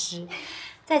大师，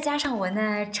再加上我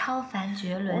那超凡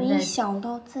绝伦的，我一想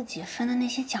到自己分的那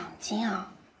些奖金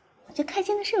啊，我就开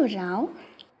心的睡不着。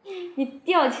你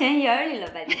掉钱眼里了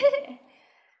吧你？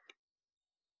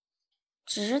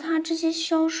只是他这些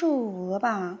销售额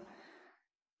吧，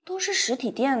都是实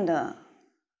体店的，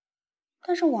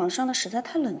但是网上的实在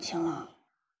太冷清了。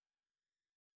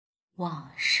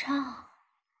网上，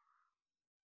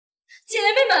姐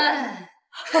妹们，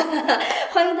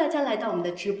欢迎大家来到我们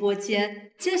的直播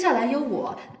间。接下来由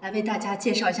我来为大家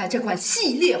介绍一下这款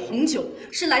系列红酒，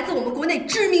是来自我们国内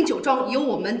知名酒庄，由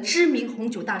我们知名红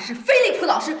酒大师飞利浦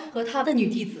老师和他的女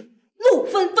弟子陆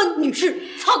纷纷女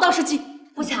士操刀设计。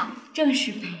不巧，正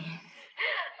是本人。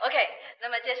OK， 那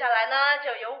么接下来呢，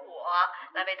就由我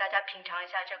来为大家品尝一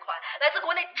下这款来自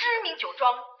国内知名酒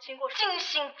庄经过精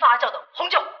心发酵的红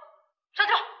酒。上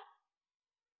酒。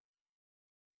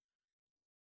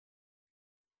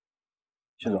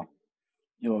谢总，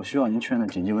有需要您确认的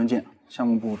紧急文件，项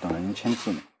目部等着您签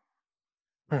字呢。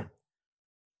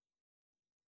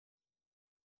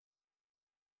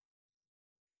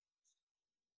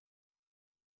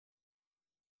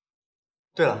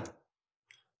对了，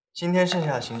今天剩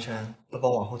下的行程都帮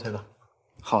我往后推吧。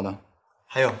好的。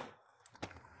还有，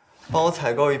帮我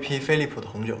采购一批飞利浦的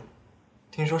红酒，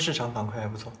听说市场反馈还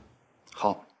不错。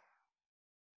好。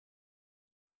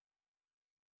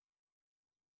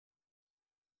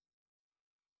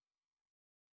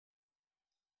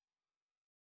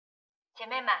姐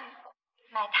妹们，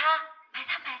买它！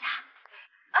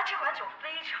啊，这款酒非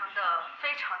常的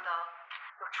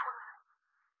有出息。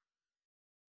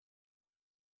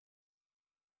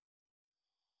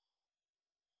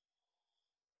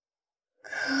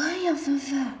可以啊，芬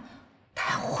芬，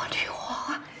太火绿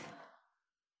火了，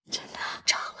真的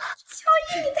涨了。乔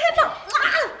伊，你太棒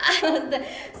了！对，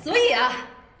所以啊，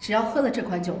只要喝了这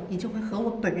款酒，你就会和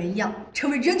我本人一样，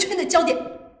成为人群的焦点。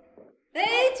哎，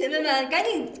姐妹们，赶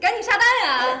紧下单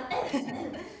呀！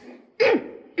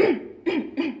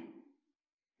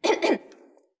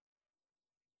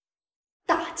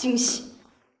大惊喜！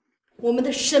我们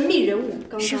的神秘人物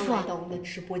刚刚来到我们的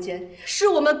直播间，是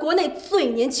我们国内最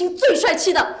年轻、最帅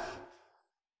气的。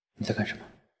你在干什么？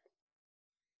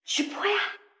直播呀！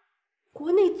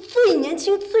国内最年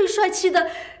轻、最帅气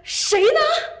的谁呢？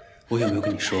我有没有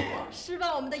跟你说过，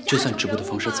就算直播的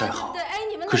方式再好，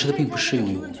可是它并不适用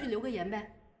于我们。留个言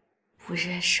呗。不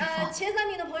是师傅，前3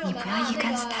名的朋友们，你不要一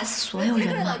竿子打死所有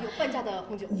人嘛！有半价的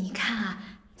红酒。你看啊，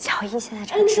乔伊现在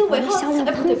这个直播销量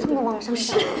蹭蹭的往上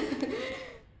涨。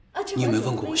你有没有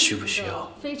问过我需不需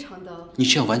要？非常的。你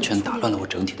这样完全打乱了我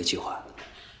整体的计划。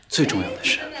最重要的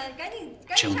是，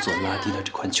这样做拉低了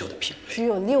这款酒的品味。只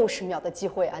有60秒的机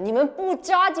会啊！你们不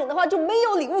抓紧的话，就没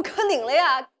有礼物可领了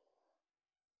呀！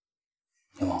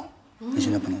你忘了，你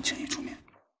现在不能轻易出面。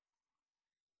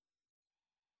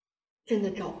真的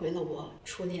找回了我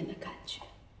初恋的感觉。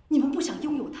你们不想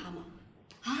拥有它吗？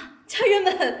啊，家人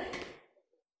们！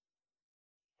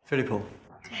飞利浦，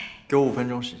给我5分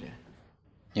钟时间。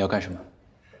你要干什么？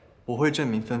我会证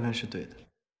明芬芬是对的。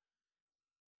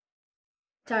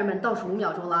家人们，倒数5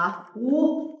秒钟了啊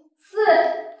！5、4、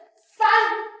3。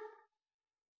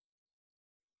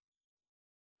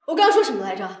我刚刚说什么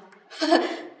来着？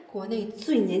国内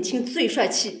最年轻、最帅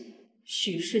气，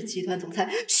许氏集团总裁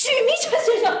许明辰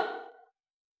先生，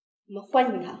我们欢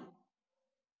迎他。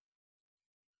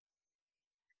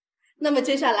那么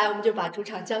接下来我们就把主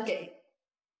场交给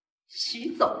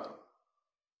许总。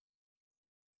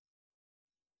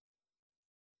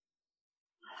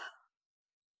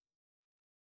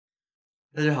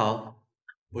大家好，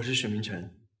我是许明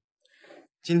辰，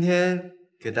今天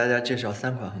给大家介绍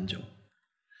3款红酒，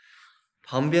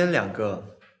旁边2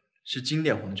个是经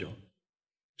典红酒，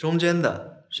中间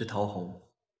的是桃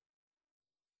红。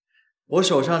我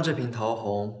手上这瓶桃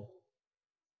红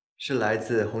是来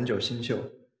自红酒新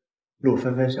秀陆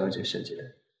芬芬小姐设计的。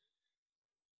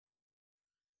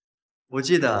我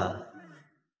记得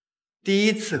第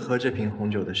一次喝这瓶红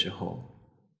酒的时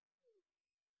候，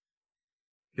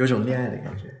有种恋爱的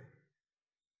感觉。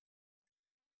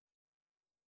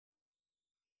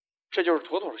这就是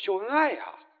妥妥的秀恩爱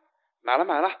呀！买了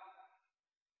买了，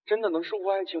真的能收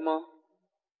获爱情吗？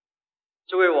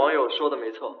这位网友说的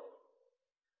没错，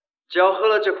只要喝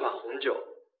了这款红酒，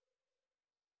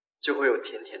就会有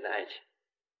甜甜的爱情。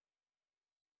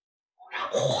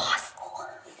哇塞！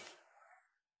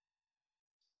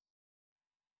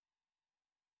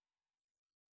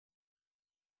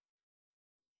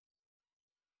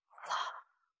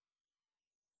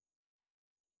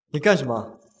你干什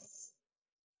么？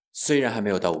虽然还没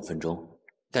有到5分钟，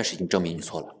但是已经证明你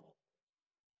错了。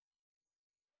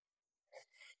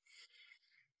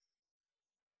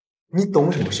你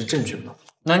懂什么是正确吗？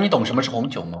那你懂什么是红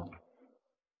酒吗？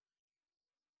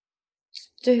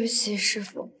对不起，师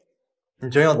傅。你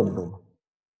真要这么做吗？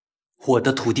我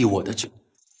的徒弟，我的酒，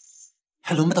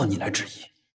还轮不到你来质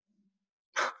疑。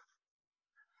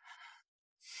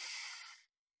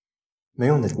没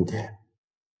用的弟弟，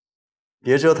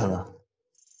别折腾了。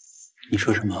你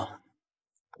说什么？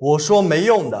我说没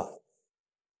用的，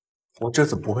我这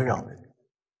次不会让人。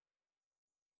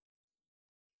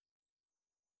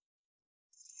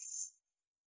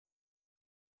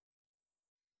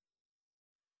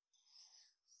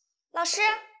老师，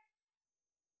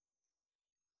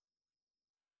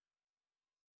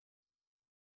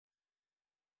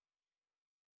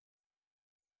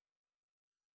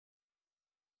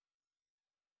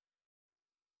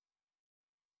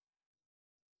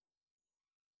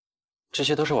这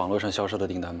些都是网络上销售的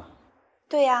订单吗？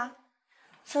对呀，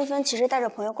芬芬其实带着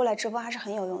朋友过来直播还是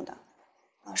很有用的。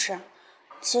老师，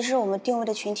其实我们定位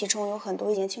的群体中有很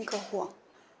多年轻客户，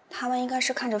他们应该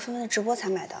是看着芬芬的直播才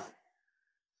买的。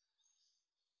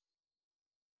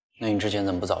那你之前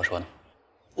怎么不早说呢？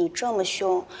你这么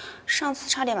凶，上次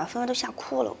差点把芬芬都吓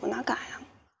哭了，我哪敢呀？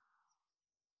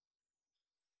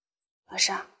老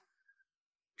师，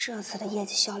这次的业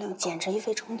绩销量简直一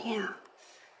飞冲天啊！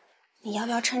你要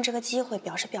不要趁这个机会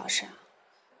表示表示？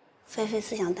菲菲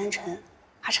思想单纯，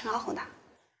还是很好哄的。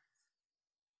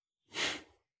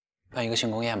办一个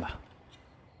庆功宴吧，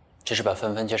这是把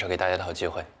芬芬介绍给大家的好机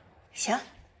会。行，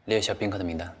列一下宾客的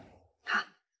名单。好。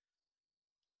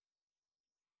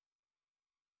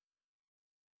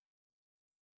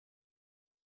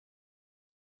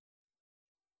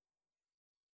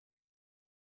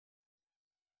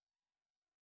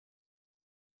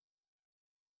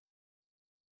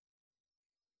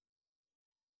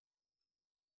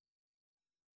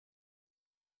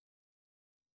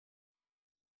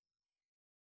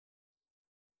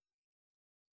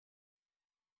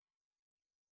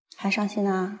还伤心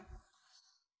呢？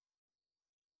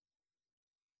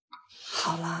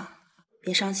好了，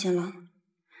别伤心了。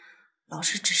老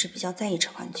师只是比较在意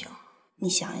这款酒，你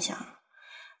想一想，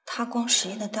他光实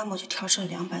验的弹幕就调制了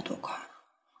200多款，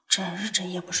整日整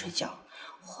夜不睡觉，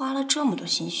花了这么多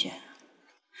心血，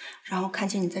然后看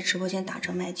见你在直播间打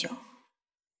折卖酒，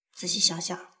仔细想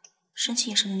想，生气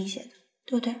也是能理解的，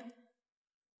对不对？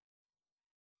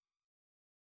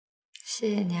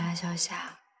谢谢你啊，小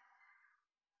夏。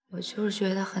我就是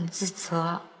觉得很自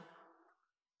责，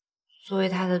作为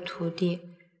他的徒弟，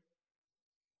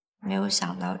没有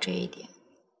想到这一点。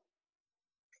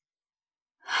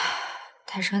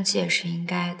他生气也是应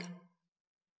该的。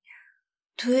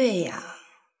对呀，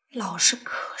老师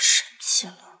可生气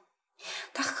了，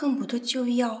他恨不得就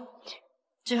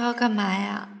要干嘛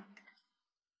呀？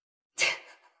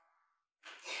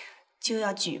就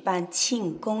要举办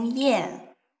庆功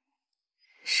宴。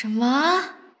什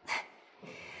么？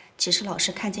其实老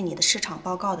师看见你的市场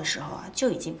报告的时候啊，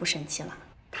就已经不生气了。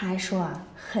他还说啊，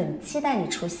很期待你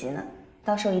出席呢，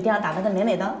到时候一定要打扮得美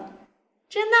美的哦。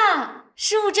真的？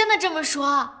师傅真的这么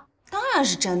说？当然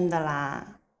是真的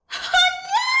啦。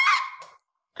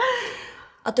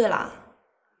哦，对了，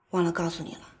忘了告诉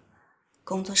你了，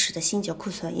工作室的新酒库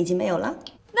存已经没有了。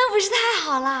那不是太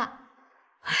好了？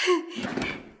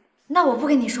那我不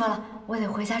跟你说了，我得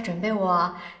回家准备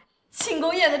我庆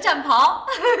功宴的战袍。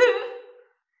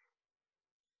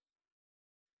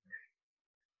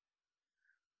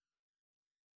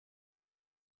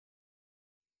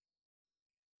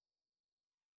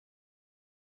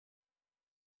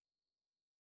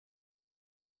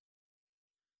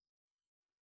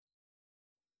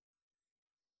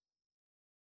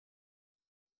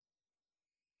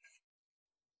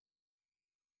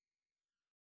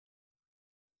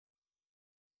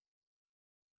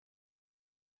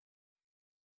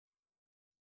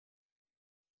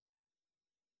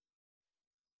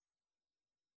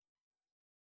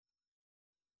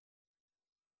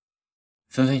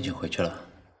芬芬已经回去了。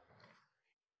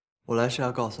我来是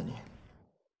要告诉你，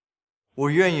我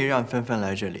愿意让芬芬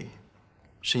来这里，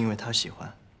是因为她喜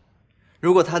欢。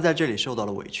如果她在这里受到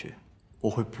了委屈，我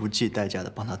会不计代价的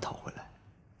帮她讨回来。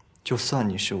就算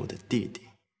你是我的弟弟，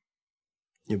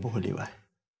也不会例外。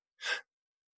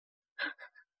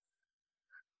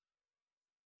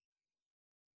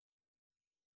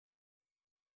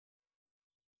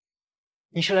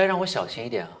你是来让我小心一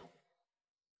点啊？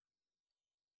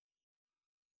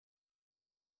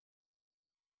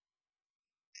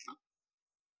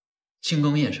庆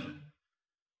功宴上，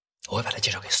我会把他介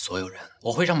绍给所有人，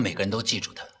我会让每个人都记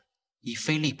住他，以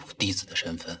飞利浦弟子的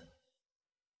身份，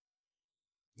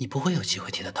你不会有机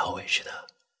会替他讨委屈的。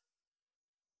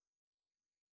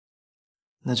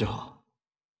那就好。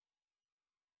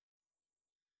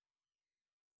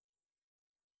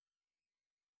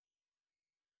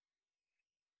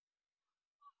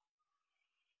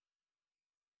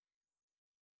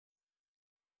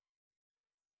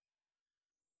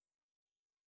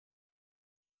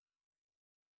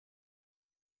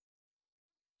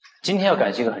今天要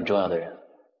感谢一个很重要的人，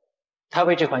他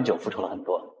为这款酒付出了很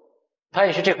多，他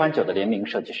也是这款酒的联名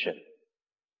设计师，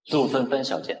陆芬芬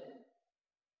小姐。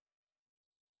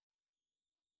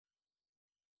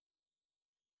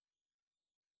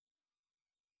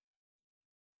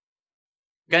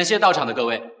感谢到场的各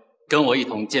位，跟我一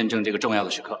同见证这个重要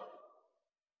的时刻。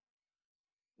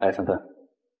来，芬芬，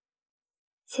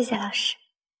谢谢老师。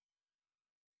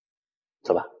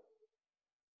走吧。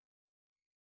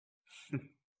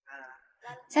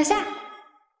小夏，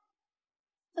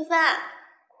芬芬，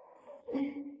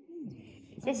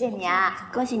谢谢你啊！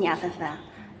恭喜你啊，芬芬，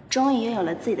终于拥有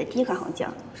了自己的第一款红酒。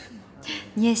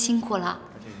你也辛苦了。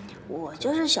我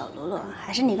就是小罗罗，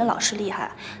还是你跟老师厉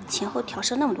害，前后调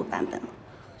试那么多版本。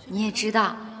你也知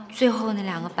道，最后那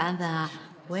2个版本啊，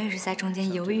我也是在中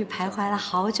间犹豫徘徊了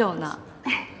好久呢。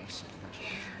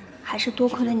还是多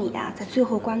亏了你呀，在最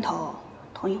后关头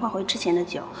统一换回之前的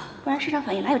酒，不然市场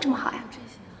反应哪有这么好呀？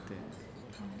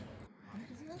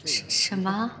什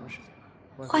么？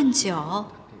换酒？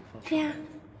对呀。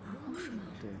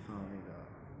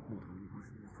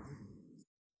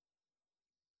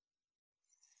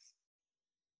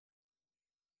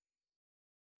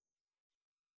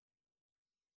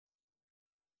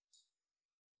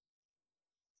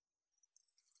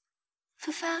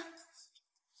芬芬，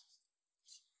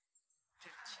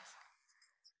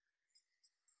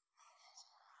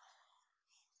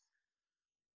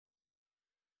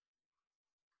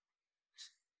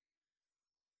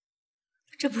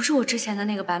这不是我之前的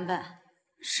那个版本。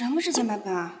什么之前版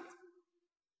本啊？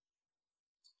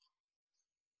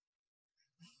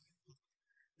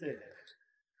对，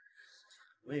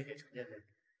我也可以承认这个。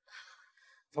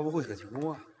发布会很成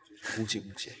功啊，恭喜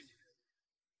恭喜！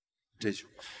这酒，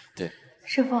对，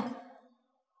师傅，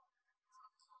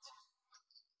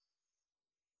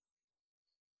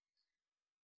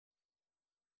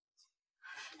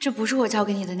这不是我交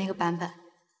给你的那个版本。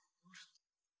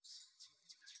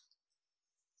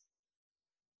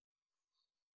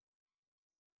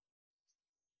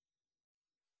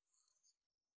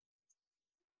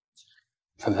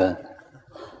芬芬，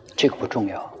这个不重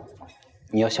要，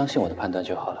你要相信我的判断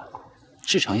就好了。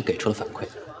市场也给出了反馈，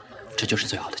这就是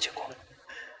最好的结果。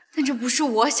但这不是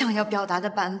我想要表达的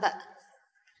版本。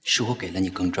是我给了你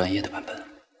更专业的版本。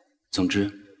总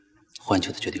之，换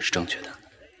酒的决定是正确的。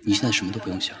你现在什么都不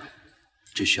用想，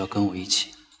只需要跟我一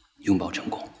起拥抱成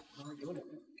功。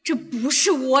这不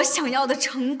是我想要的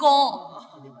成功。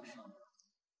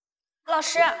老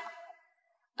师，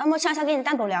阿莫悄悄跟你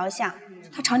单独聊一下，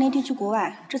他常年定居国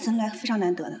外，这次来非常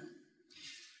难得的。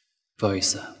不好意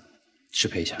思，失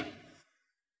陪一下。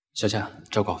小夏，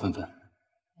照顾好芬芬。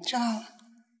知道了。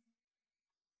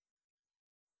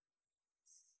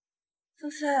芬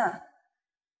芬，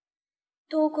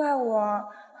都怪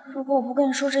我，如果我不跟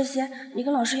你说这些，你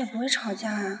跟老师也不会吵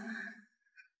架啊。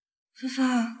芬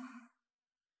芬。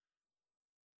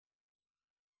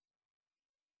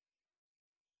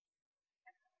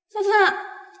芬芬，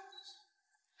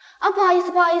啊，不好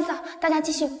意思，大家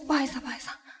继续，不好意思，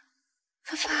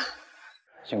芬芬，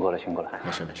辛苦了，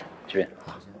没事，这边。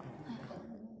好。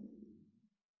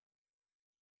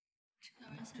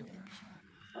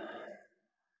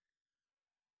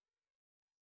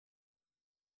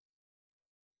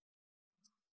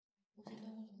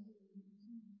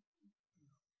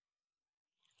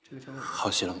好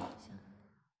些了吗？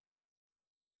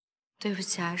对不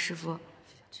起啊，师傅，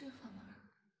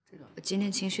我今天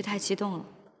情绪太激动了。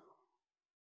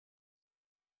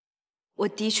我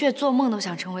的确做梦都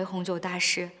想成为红酒大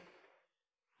师，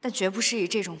但绝不是以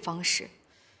这种方式。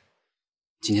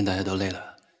今天大家都累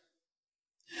了，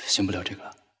行不了这个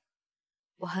了。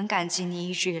我很感激你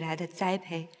一直以来的栽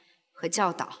培和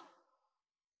教导，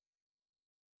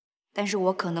但是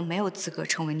我可能没有资格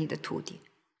成为你的徒弟。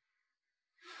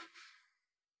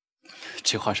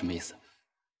这话什么意思？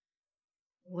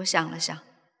我想了想，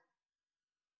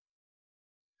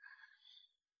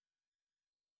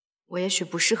我也许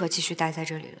不适合继续待在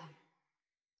这里了。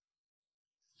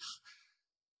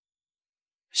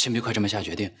先别快这么下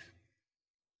决定，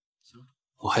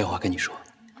我还有话跟你说。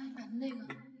把那个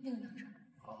拿着。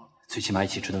最起码一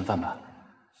起吃顿饭吧。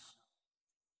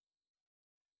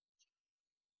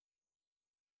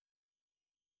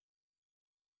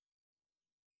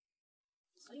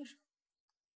所以说，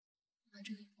把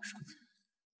这个收起来。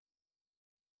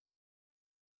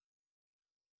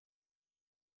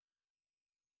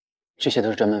这些都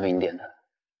是专门为你点的，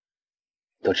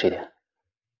多吃一点。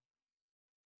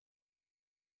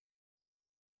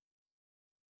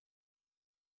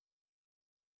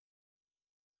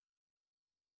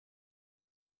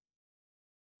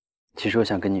其实我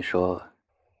想跟你说，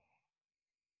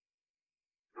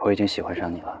我已经喜欢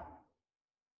上你了。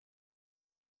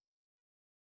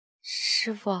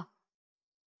师傅，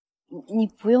你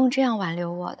不用这样挽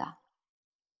留我的。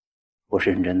我是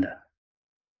认真的。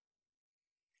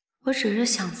我只是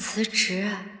想辞职，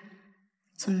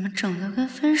怎么整的跟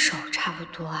分手差不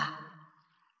多啊？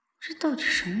这到底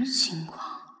什么情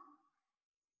况？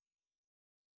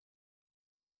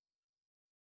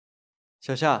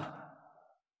小夏，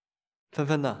芬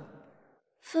芬呢？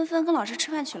芬芬跟老师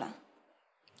吃饭去了。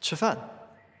吃饭？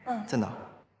嗯，在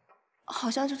哪？好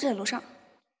像就在楼上。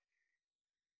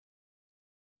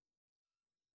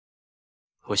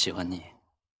我喜欢你，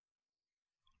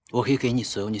我可以给你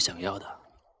所有你想要的。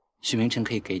许明辰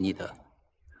可以给你的，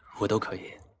我都可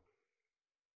以。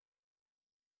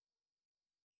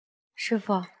师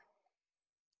傅，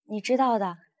你知道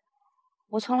的，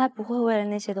我从来不会为了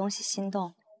那些东西心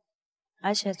动，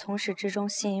而且从始至终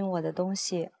吸引我的东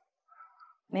西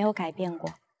没有改变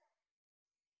过。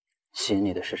吸引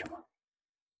你的是什么？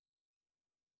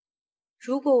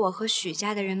如果我和许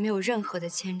家的人没有任何的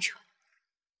牵扯，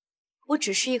我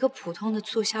只是一个普通的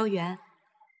促销员，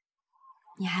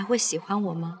你还会喜欢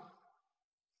我吗？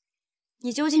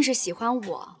你究竟是喜欢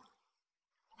我，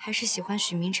还是喜欢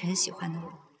许明辰喜欢的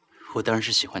我？我当然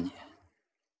是喜欢你。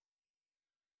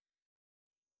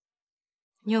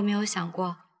你有没有想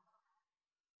过，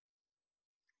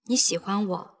你喜欢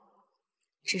我，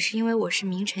只是因为我是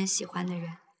明辰喜欢的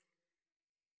人？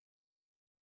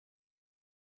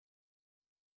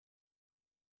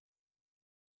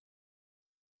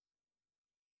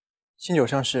新酒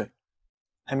上市，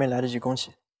还没来得及恭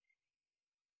喜。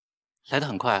来得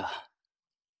很快啊，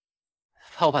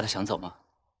怕我把他抢走吗？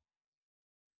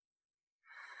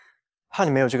怕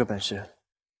你没有这个本事。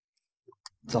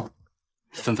走，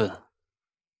芬芬，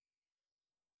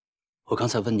我刚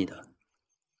才问你的，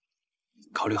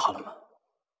考虑好了吗？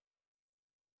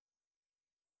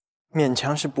勉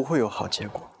强是不会有好结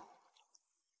果。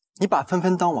你把芬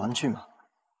芬当玩具吗？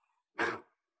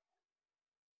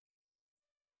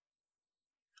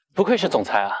不愧是总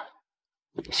裁啊，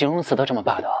形容词都这么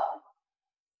霸道。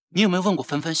你有没有问过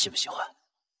芬芬喜不喜欢？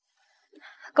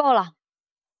够了，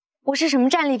我是什么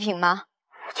战利品吗？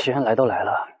既然来都来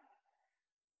了，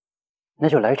那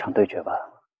就来一场对决吧。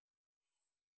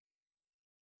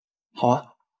好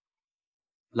啊，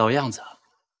老样子，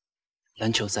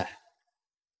篮球赛。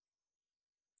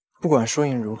不管输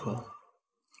赢如何，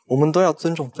我们都要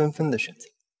尊重芬芬的选择。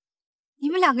你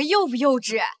们两个幼不幼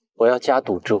稚？我要加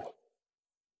赌注。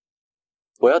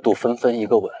我要赌纷纷一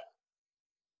个吻。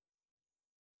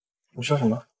你说什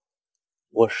么？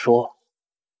我说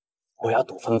我要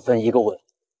赌纷纷一个吻。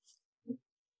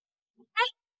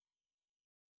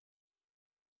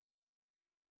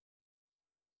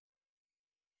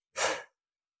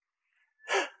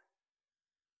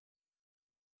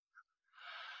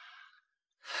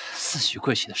自诩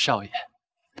贵气的少爷，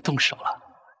动手了，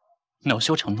恼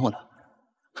羞成怒了。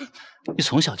你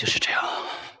从小就是这样，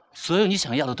所有你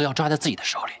想要的都要抓在自己的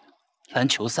手里，篮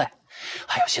球赛，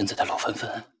还有现在的陆纷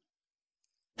纷。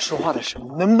说话的时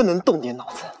候能不能动点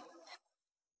脑子？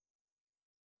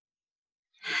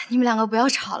你们两个不要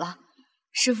吵了，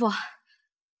师傅，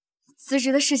辞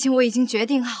职的事情我已经决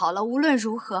定好了，无论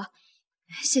如何，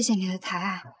谢谢你的抬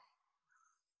爱。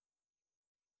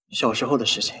小时候的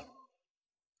事情，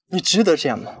你值得这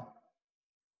样吗？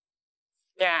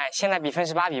恋爱现在比分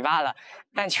是8-8了，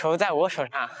但球在我手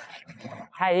上，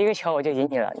还有一个球我就赢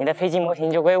你了，你的飞机模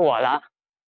型就归我了。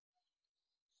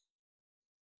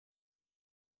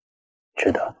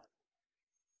值得。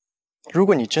如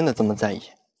果你真的这么在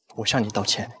意，我向你道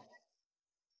歉。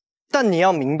但你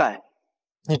要明白，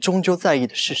你终究在意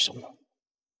的是什么。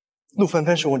陆纷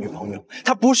纷是我女朋友，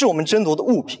她不是我们争夺的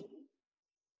物品，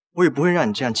我也不会让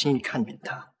你这样轻易看扁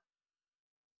她。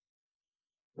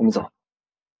我们走。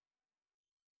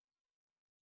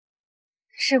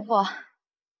师傅，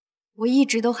我一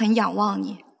直都很仰望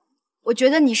你，我觉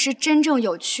得你是真正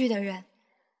有趣的人，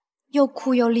又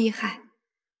酷又厉害。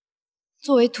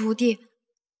作为徒弟，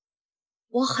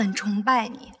我很崇拜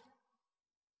你。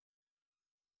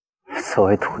作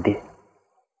为徒弟，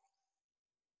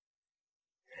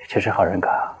这是好人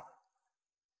卡。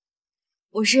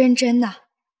我是认真的，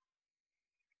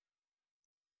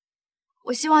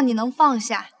我希望你能放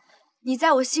下，你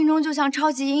在我心中就像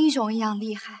超级英雄一样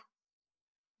厉害，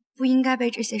不应该被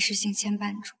这些事情牵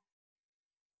绊住。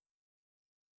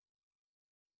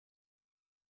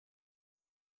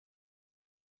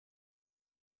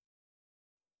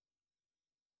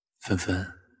纷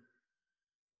纷，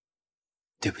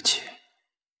对不起，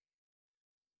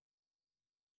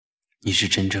你是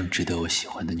真正值得我喜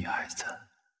欢的女孩子。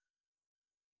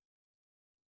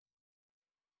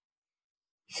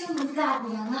这么大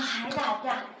点了还打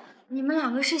架，你们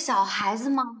两个是小孩子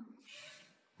吗？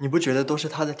你不觉得都是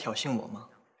他在挑衅我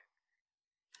吗？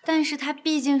但是他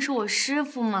毕竟是我师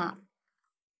傅嘛。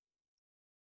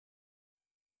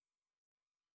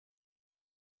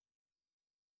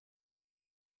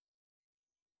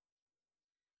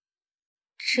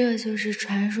这就是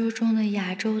传说中的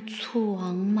亚洲醋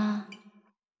王吗？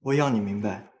我要你明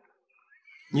白，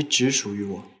你只属于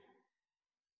我。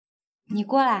你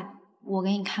过来，我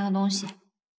给你看个东西。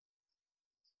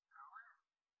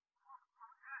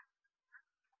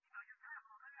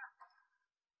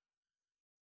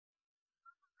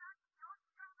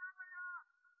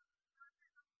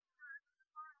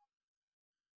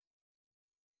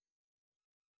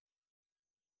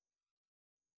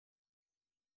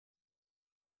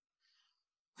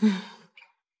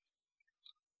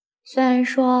虽然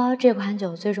说这款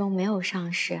酒最终没有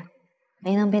上市，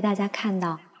没能被大家看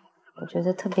到，我觉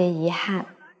得特别遗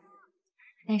憾。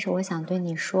但是我想对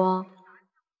你说，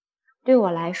对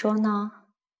我来说呢，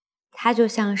它就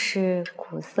像是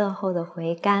苦涩后的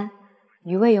回甘，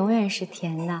余味永远是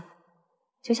甜的，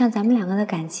就像咱们两个的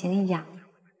感情一样。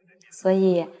所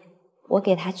以我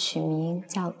给它取名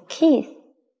叫 Kiss，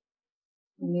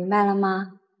 你明白了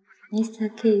吗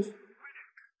 ，Mr. Kiss？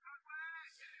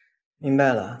 明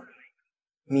白了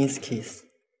 ，Miss Kiss。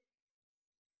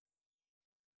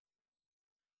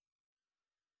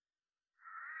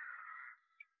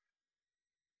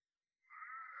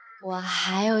我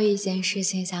还有一件事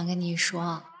情想跟你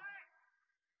说，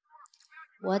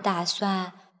我打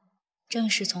算正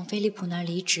式从飞利浦那儿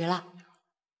离职了。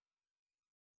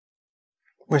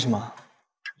为什么？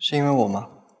是因为我吗？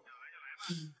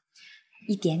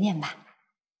一点点吧，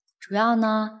主要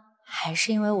呢还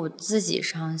是因为我自己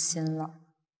伤心了。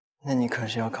那你可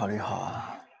是要考虑好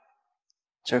啊，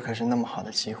这可是那么好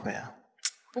的机会啊。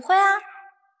不会啊，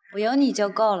我有你就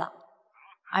够了。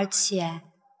而且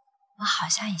我好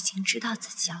像已经知道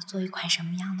自己要做一款什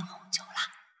么样的红酒了。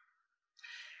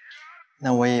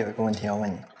那我也有一个问题要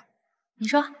问你。你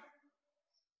说。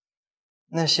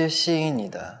那些吸引你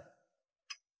的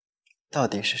到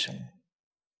底是什么？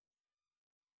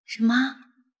什么？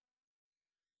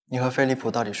你和飞利浦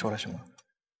到底说了什么？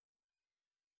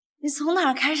你从哪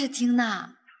儿开始听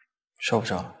的？说不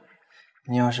说？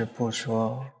你要是不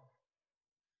说，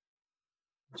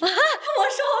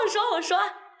我说，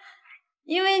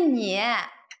因为你，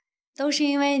都是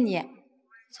因为你，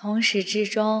从始至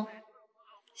终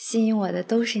吸引我的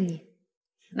都是你，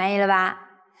满意了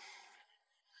吧？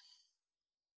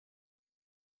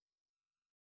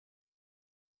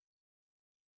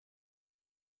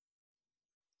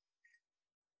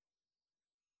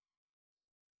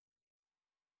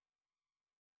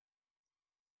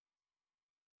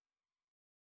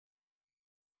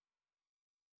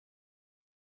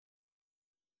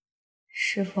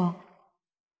师傅，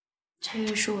这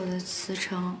个是我的辞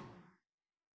呈。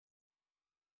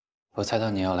我猜到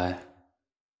你要来，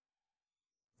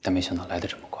但没想到来的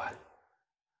这么快。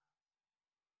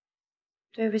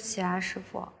对不起啊，师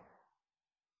傅。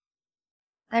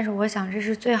但是我想这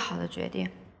是最好的决定。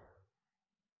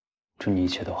祝你一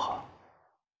切都好。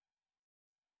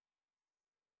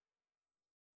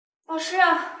老师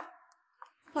啊，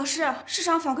老师，市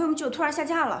场反馈我们酒突然下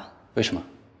架了。为什么？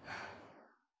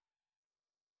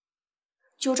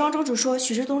酒庄庄主说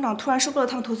许氏董事长突然收购了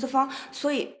他们投资方，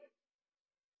所以。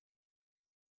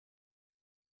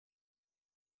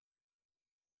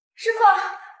师傅。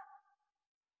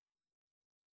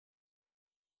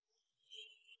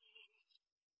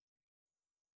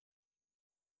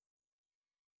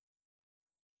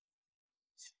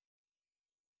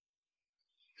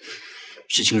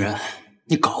许清然，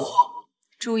你搞我！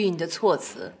注意你的措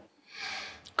辞。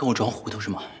跟我装糊涂是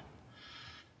吗？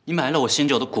你买了我新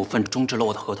酒的股份，终止了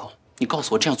我的合同。你告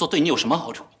诉我这样做对你有什么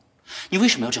好处？你为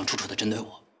什么要这样处处的针对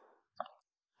我？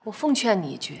我奉劝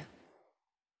你一句，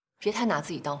别太拿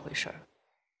自己当回事儿。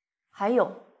还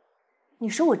有，你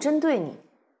说我针对你，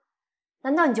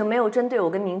难道你就没有针对我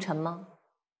跟明晨吗？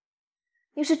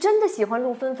你是真的喜欢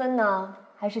陆纷纷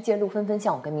呢，还是借陆纷纷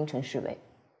向我跟明晨示威？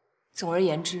总而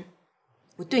言之，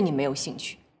我对你没有兴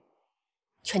趣，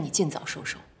劝你尽早收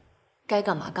手，该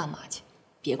干嘛干嘛去，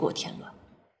别给我添乱。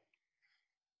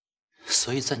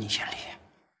所以在你眼里，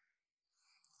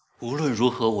无论如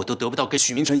何我都得不到跟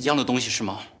许明辰一样的东西，是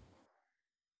吗？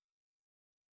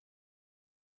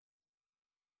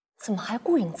怎么还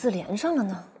顾影自怜上了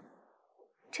呢？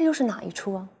这又是哪一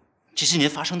出啊？这些年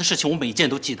发生的事情，我每一件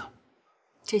都记得。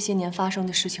这些年发生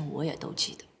的事情，我也都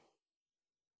记得。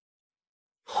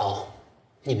好，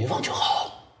你没忘就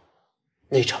好。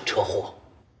那场车祸，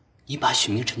你把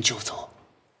许明辰救走，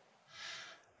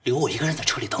留我一个人在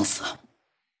车里等死。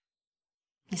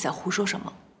你在胡说什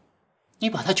么？你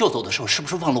把他救走的时候，是不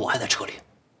是忘了我还在车里？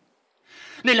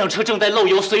那辆车正在漏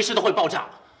油，随时都会爆炸。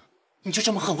你就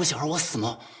这么恨我，想让我死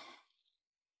吗？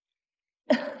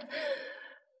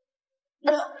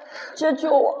姐救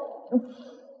我！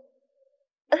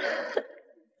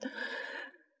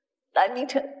来，明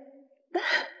晨，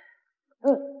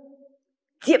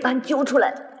姐把你救出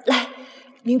来！来，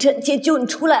明晨，姐救你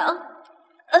出来啊！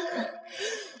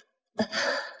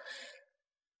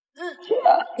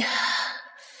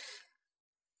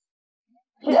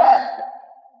姐，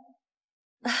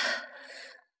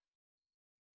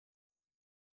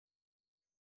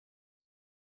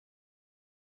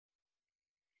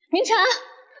明晨，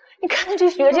你看看这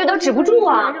血，这都止不住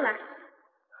啊！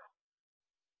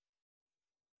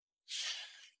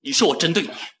你说我针对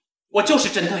你，我就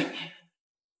是针对你，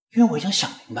因为我已经想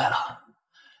明白了，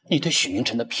你对许明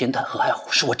辰的偏袒和爱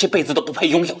护是我这辈子都不配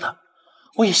拥有的，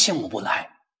我也羡慕不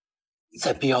来。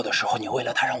在必要的时候，你为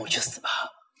了他让我去死吧。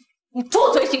你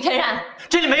住嘴，许天然！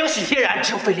这里没有许天然，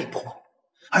只有飞利浦。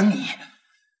而你，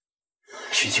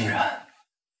许清然，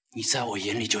你在我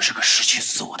眼里就是个失去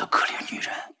自我的可怜女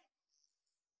人。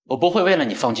我不会为了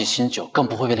你放弃新酒，更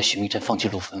不会为了许明辰放弃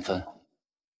陆纷纷。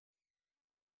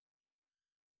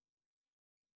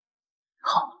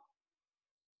好，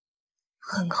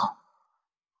很好。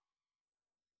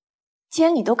既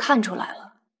然你都看出来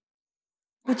了，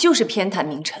我就是偏袒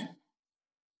明辰，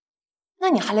那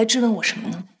你还来质问我什么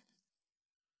呢？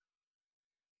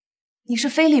你是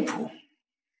飞利浦，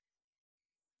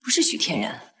不是许天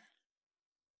然，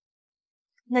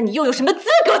那你又有什么资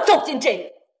格走进这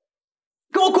里？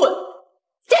给我滚！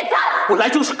现在！我来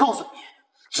就是告诉你，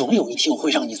总有一天我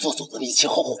会让你做所做的一切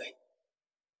后悔。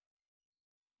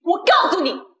我告诉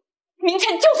你，明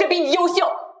晨就是比你优秀，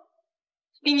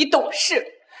比你懂事、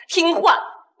听话，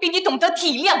比你懂得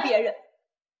体谅别人。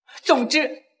总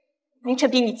之，明晨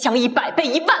比你强100倍、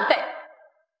10000倍。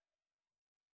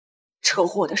车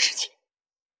祸的事情，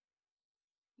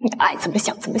你爱怎么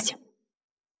想怎么想，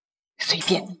随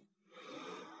便你。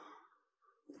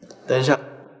等一下，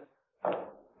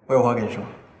我有话跟你说。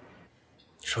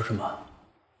说什么？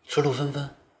说陆纷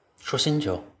纷？说新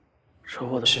酒？车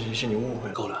祸的事情是你误会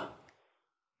了。够了，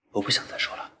我不想再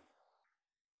说了。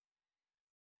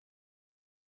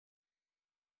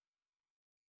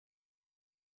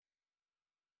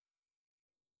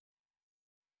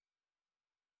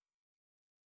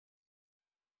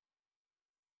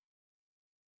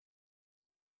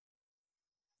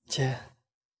姐，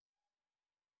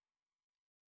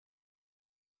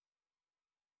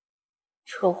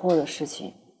车祸的事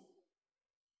情，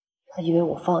他以为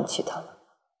我放弃他了。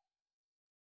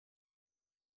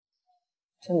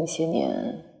这么些年，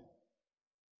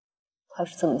他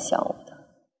是这么想我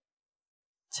的。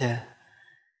姐，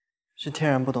是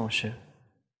天然不懂事，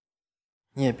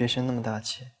你也别生那么大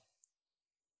气。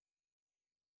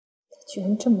他居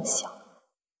然这么想。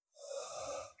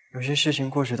有些事情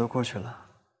过去都过去了，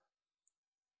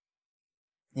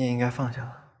你也应该放下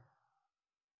了。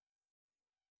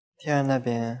天然那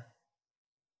边，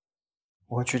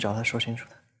我会去找他说清楚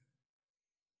的。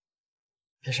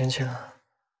别生气了。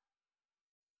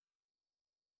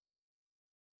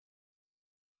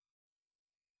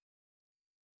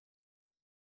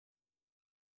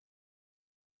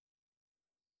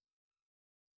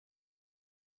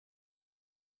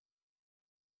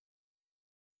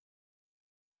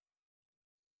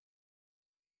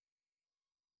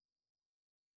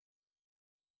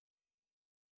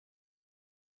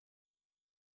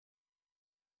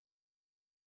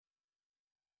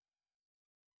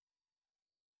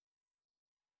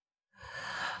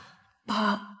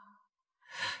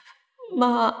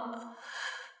妈，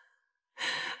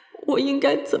我应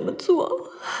该怎么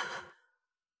做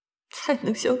才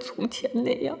能像从前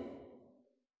那样？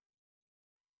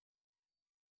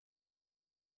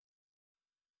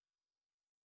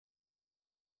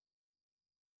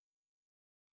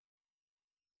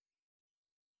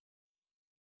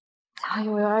哎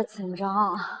呦，有点紧张。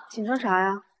紧张啥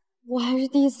呀？我还是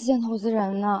第一次见投资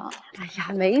人呢。哎呀，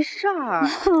没事儿，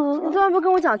你昨晚不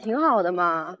跟我讲挺好的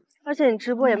吗？而且你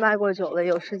直播也卖过酒了，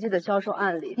有实际的销售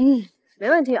案例。没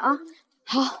问题啊。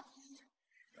好，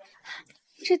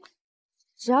这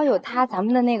只要有他，咱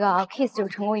们的那个 case 就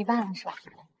成功一半了，是吧？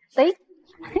哎，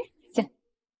行，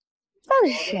到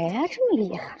底是谁呀？这么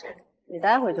厉害？你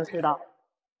待会就知道。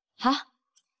好。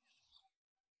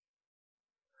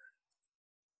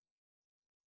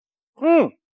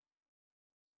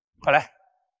快来。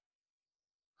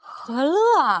何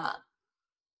乐，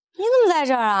你怎么在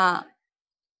这儿啊？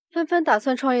纷纷打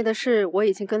算创业的事，我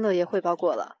已经跟乐爷汇报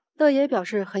过了，乐爷表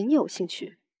示很有兴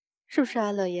趣，是不是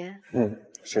啊，乐爷？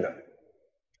是的。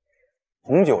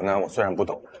红酒呢，我虽然不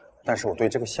懂，但是我对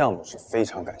这个项目是非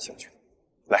常感兴趣的。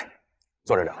来，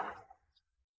坐着聊。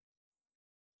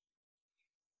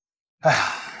哎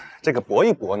呀，这个搏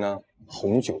一搏呢，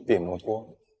红酒变摩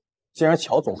托。既然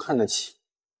乔总看得起，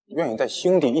愿意带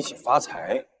兄弟一起发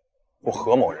财，我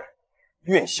何某人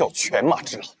愿效犬马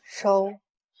之劳。收。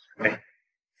哎，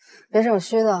别整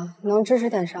虚的，能支持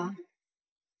点啥？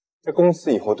这公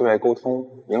司以后对外沟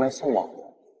通、迎来送往的，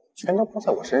全都包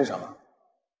在我身上啊。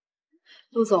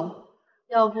陆总，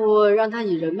要不让他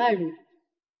以人脉入股？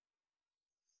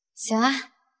行啊，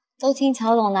都听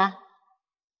乔总的。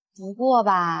不过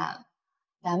吧，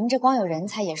咱们这光有人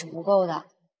才也是不够的，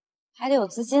还得有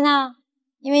资金啊。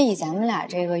因为以咱们俩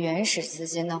这个原始资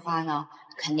金的话呢，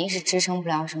肯定是支撑不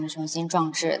了什么雄心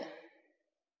壮志的。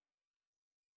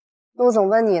陆总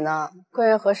问你呢，贵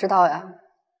人何时到呀？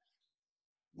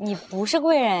你不是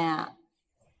贵人呀。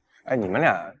哎，你们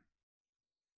俩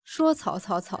说曹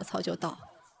操，曹操就到。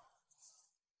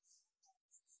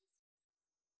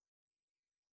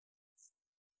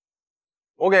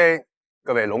我给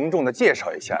各位隆重的介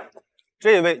绍一下，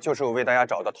这一位就是我为大家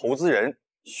找的投资人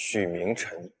许明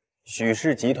辰，许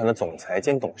氏集团的总裁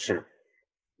兼董事。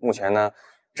目前呢，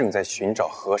正在寻找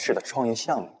合适的创业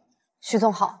项目。许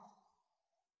总好。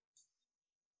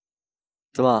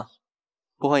怎么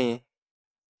不欢迎？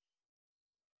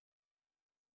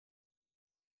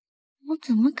我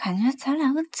怎么感觉咱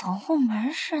俩跟走后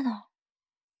门似的？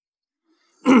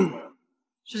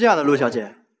是这样的，陆小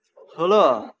姐，何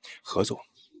乐，何总，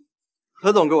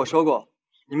何总跟我说过，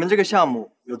你们这个项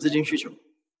目有资金需求，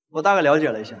我大概了解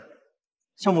了一下，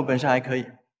项目本身还可以。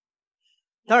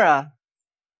当然，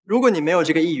如果你没有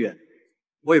这个意愿，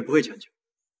我也不会强求。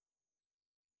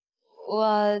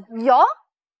我有，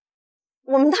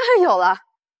我们当然有了，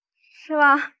是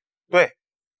吧？对，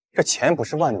这钱不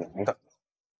是万能的，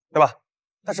对吧？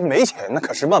但是没钱那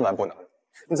可是万万不能。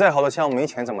你再好的项目没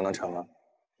钱怎么能成啊？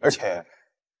而且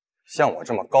像我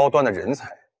这么高端的人才，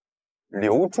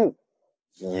留住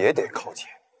也得靠钱，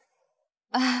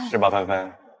是吧，帆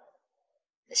帆？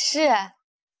是，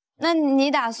那你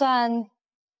打算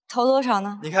投多少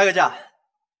呢？你开个价。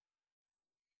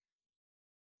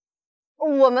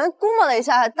我们估摸了一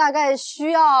下，大概需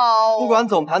要……不管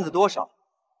总盘子多少，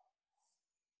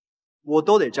我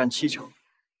都得占70%。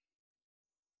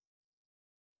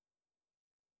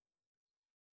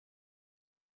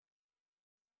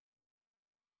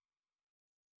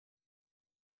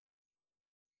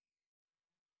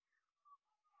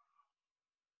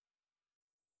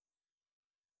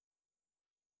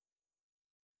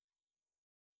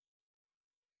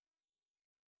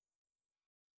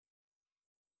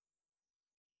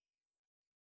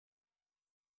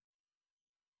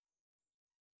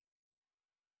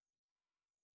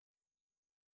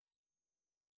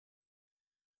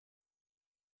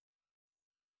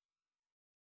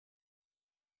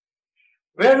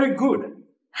Very good，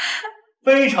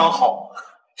 非常好，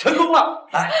成功了！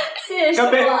来，谢谢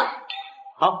干杯！师傅。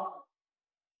好。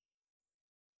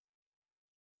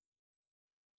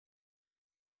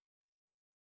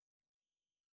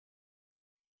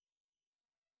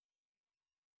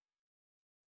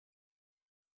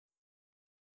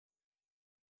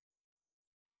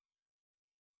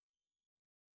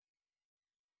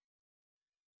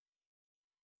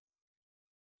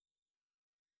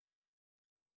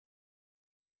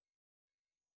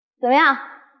怎么样？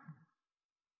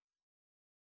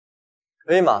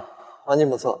可以吗？环境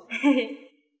不错。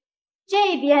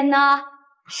这边呢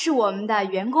是我们的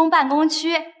员工办公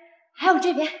区，还有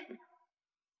这边，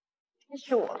这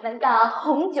是我们的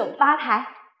红酒吧台。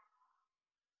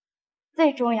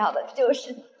最重要的就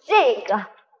是这个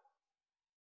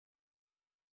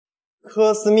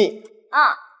科斯密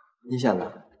啊，你想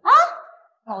的？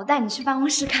那我带你去办公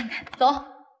室看看，走。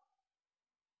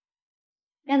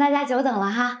让大家久等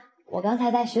了哈，我刚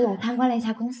才带徐总参观了一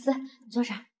下公司，你坐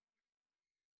这儿。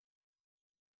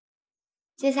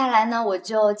接下来呢，我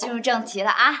就进入正题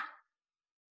了啊。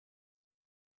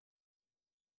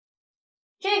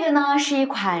这个呢是一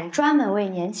款专门为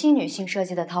年轻女性设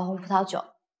计的桃红葡萄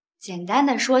酒，简单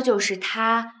的说就是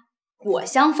它果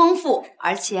香丰富，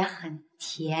而且很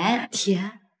甜。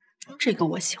甜，这个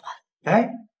我喜欢。哎，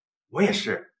我也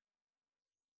是。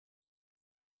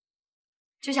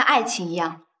就像爱情一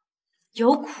样，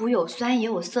有苦有酸也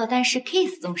有涩，但是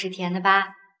kiss 总是甜的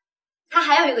吧。它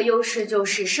还有一个优势就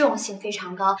是适用性非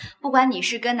常高，不管你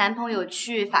是跟男朋友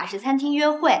去法式餐厅约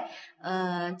会，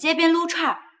街边撸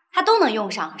串，它都能用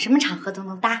上，什么场合都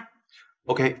能搭。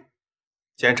OK，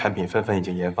 既然产品纷纷已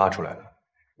经研发出来了，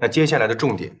那接下来的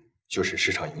重点就是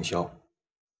市场营销。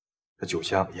这酒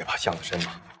香也怕巷子深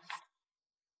嘛。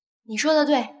你说的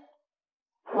对，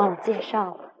忘了介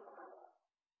绍了。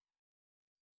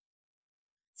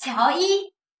乔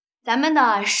伊，咱们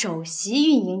的首席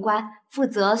运营官，负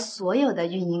责所有的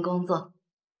运营工作。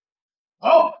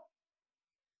好。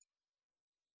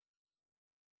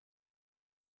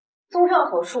综上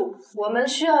所述，我们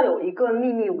需要有一个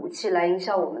秘密武器来营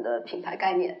销我们的品牌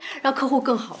概念，让客户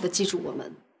更好的记住我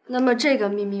们。那么这个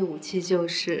秘密武器就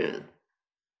是，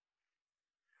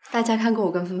大家看过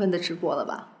我跟芬芬的直播了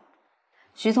吧？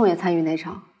徐总也参与那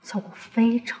场，效果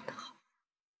非常的好。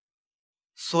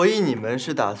所以你们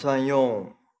是打算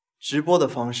用直播的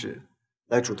方式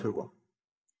来主推广？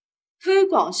推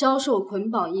广销售捆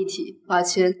绑一体，把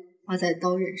钱花在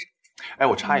刀刃上。哎，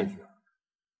我插一句，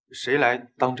谁来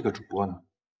当这个主播呢？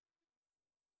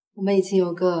我们已经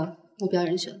有个目标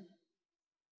人选。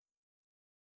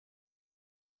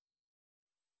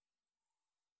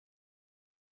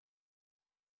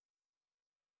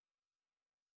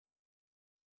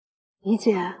李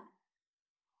姐，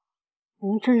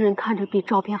您真人看着比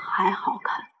照片还好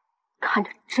看，看着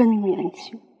真年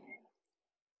轻。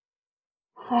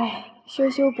唉，修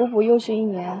修补补又是一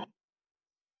年。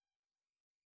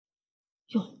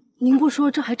哟，您不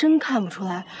说这还真看不出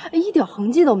来，一点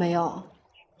痕迹都没有。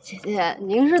姐姐，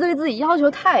您是对自己要求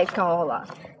太高了。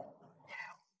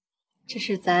这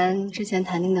是咱之前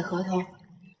谈定的合同。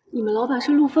你们老板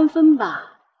是陆纷纷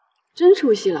吧？真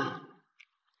出息了。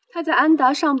他在安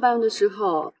达上班的时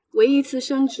候，唯一一次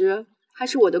升职还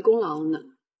是我的功劳呢。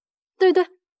对对，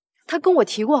他跟我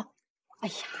提过。哎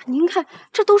呀，您看，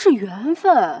这都是缘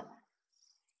分。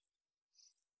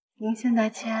您现在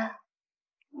签，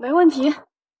没问题。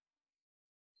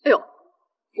哎呦，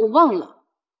我忘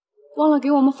了给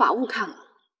我们法务看了。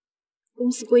公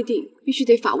司规定必须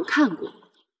得法务看过。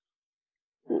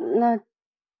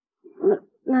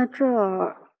那这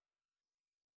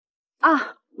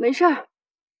啊，没事儿。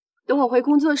等我回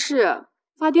工作室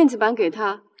发电子版给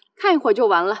他看一会儿就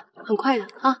完了，很快的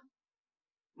啊。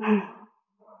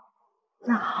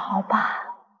那好吧。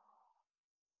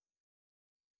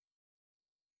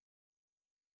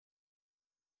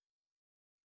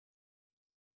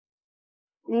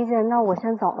李姐，那我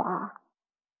先走了啊。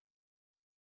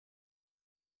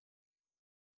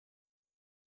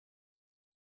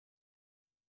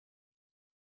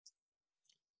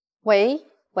喂，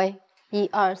喂，1、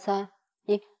2、3、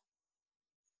1。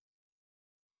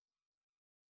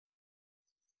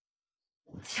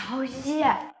乔伊，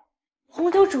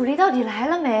红酒主力到底来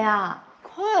了没啊？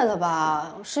快了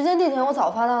吧，时间地点我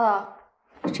早发他了。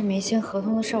这没签合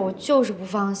同的事儿，我就是不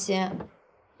放心。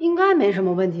应该没什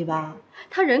么问题吧？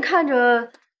他人看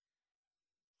着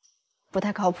不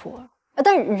太靠谱，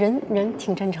但人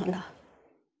挺真诚的。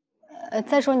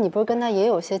再说你不是跟他也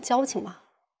有些交情吗？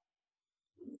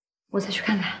我再去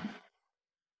看看。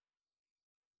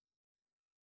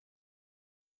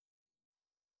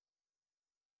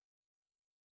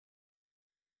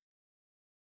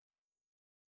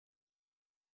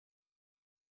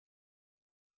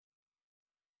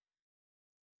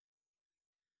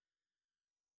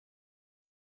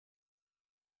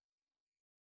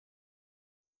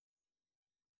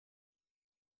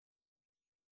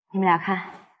你们俩看。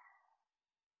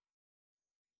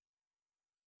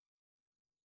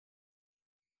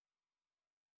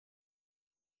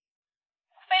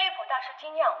飞利浦大师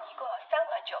精酿一共有3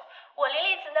款酒，我林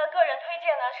栗子呢个人推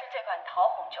荐呢是这款桃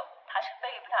红酒，它是飞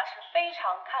利浦大师非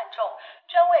常看重，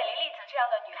专为林栗子这样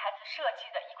的女孩子设计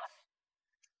的一款。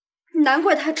难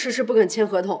怪他迟迟不肯签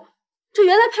合同，这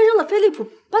原来攀上了飞利浦，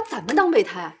把咱们当备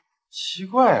胎。奇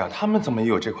怪啊，他们怎么也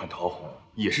有这款桃红，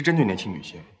也是针对年轻女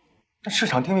性，那市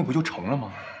场定位不就成了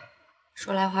吗？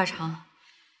说来话长，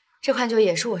这款酒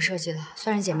也是我设计的，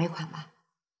算是姐妹款吧。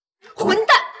混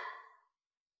蛋！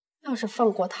要是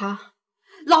放过他，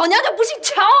老娘就不姓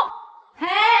乔！哎，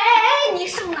你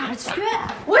上哪儿去？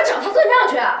我找他算账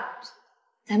去！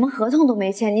咱们合同都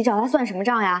没签，你找他算什么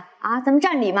账呀？啊，咱们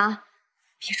占理吗？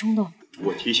别冲动。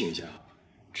我提醒一下，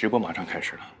直播马上开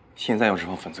始了，现在要是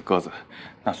放粉丝鸽子，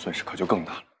那损失可就更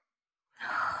大了。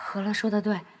何乐说的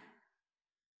对。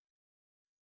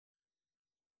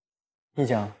一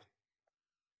江，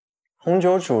红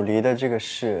酒煮梨的这个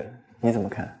事你怎么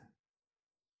看？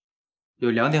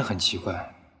有2点很奇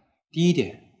怪。第一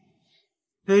点，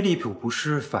飞利浦不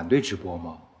是反对直播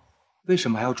吗？为什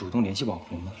么还要主动联系网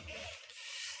红呢？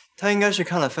他应该是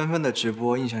看了纷纷的直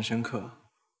播印象深刻，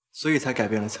所以才改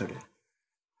变了策略。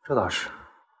这倒是。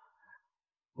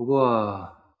不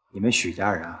过你们许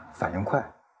家人啊，反应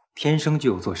快，天生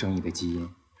就有做生意的基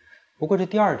因。不过这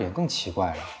第2点更奇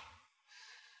怪了，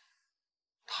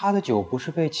他的酒不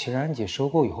是被秦然姐收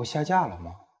购以后下架了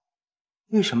吗？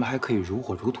为什么还可以如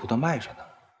火如荼的卖着呢？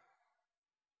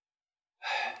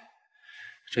哎，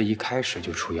这一开始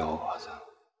就出幺蛾子。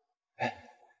哎，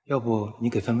要不你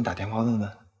给芬芬打电话问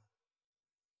问？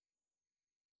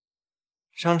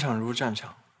商场如战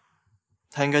场，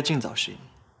他应该尽早适应。姐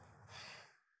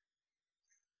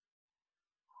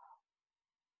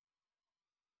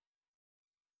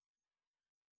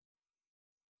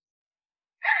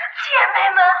妹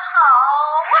们好，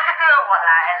我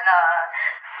来了，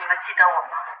你们记得我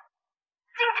吗？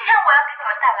今天我要给你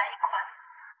们带来一款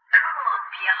特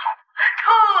别好、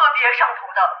特别上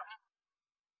头的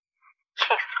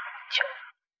意思酒。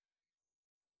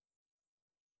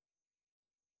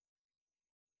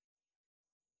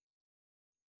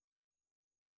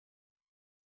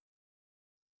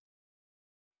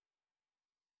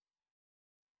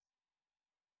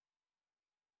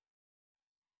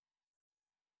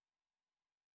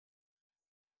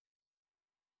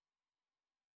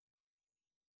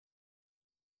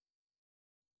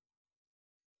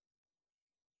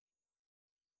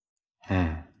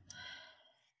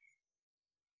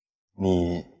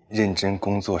你认真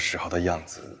工作时候的样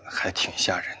子还挺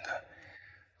吓人的，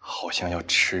好像要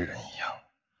吃人一样。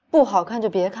不好看就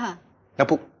别看。那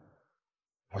不，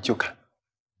我就看。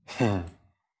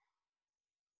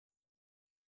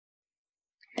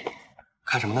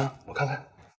看什么呢？我看看。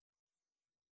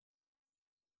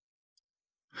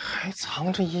还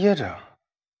藏着掖着，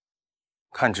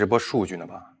看直播数据呢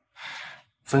吧？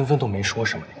纷纷都没说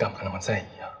什么，你干嘛那么在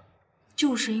意啊？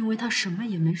就是因为他什么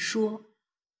也没说，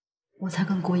我才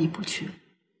更过意不去。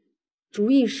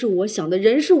主意是我想的，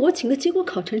人是我请的，结果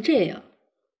搞成这样，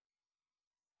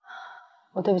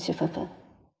我对不起芬芬。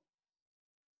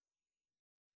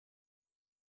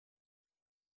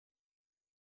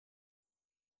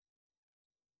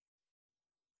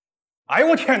哎呦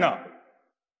我天哪！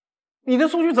你的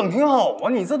数据整挺好啊，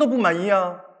你这都不满意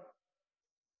啊？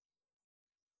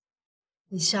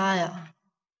你瞎呀？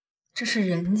这是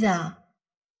人家，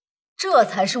这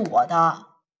才是我的，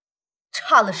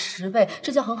差了10倍，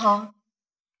这叫很好？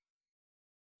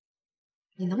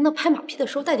你能不能拍马屁的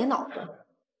时候带点脑子？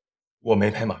我没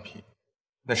拍马屁，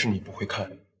那是你不会看。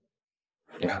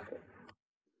你看，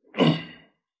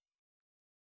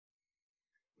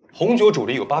红酒主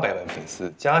力有800万粉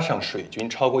丝，加上水军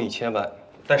超过1000万，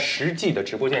但实际的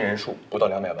直播间人数不到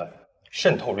200万，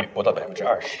渗透率不到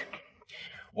20%。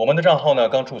我们的账号呢，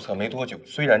刚注册没多久，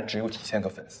虽然只有几千个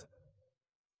粉丝，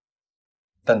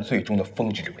但最终的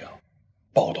峰值流量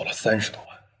爆到了30多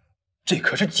万，这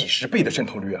可是几10倍的渗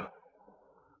透率啊！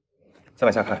再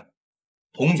往下看，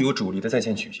红酒主力的在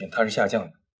线曲线它是下降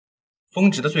的，峰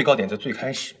值的最高点在最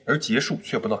开始，而结束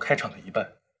却不到开场的一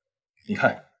半。你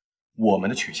看我们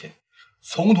的曲线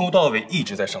从头到尾一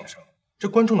直在上升，这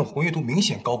观众的活跃度明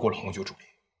显高过了红酒主力。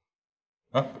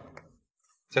啊，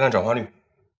再看转化率。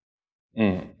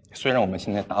虽然我们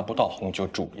现在达不到红酒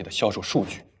主力的销售数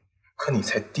据，可你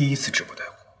才第一次直播带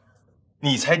货，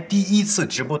你才第一次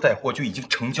直播带货就已经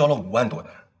成交了5万多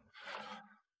单。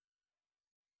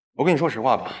我跟你说实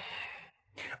话吧，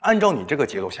按照你这个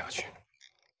节奏下去，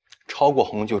超过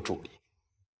红酒主力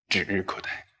指日可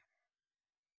待。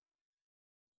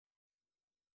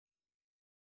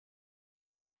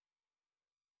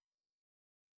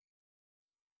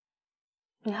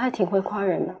你还挺会夸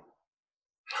人的。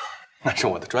那是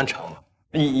我的专长，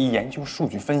研究数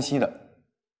据分析的。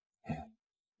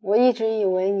我一直以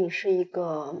为你是一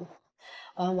个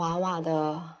玩娃娃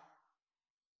的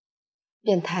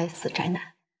变态死宅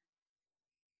男。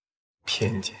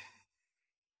偏见，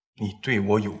你对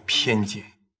我有偏见。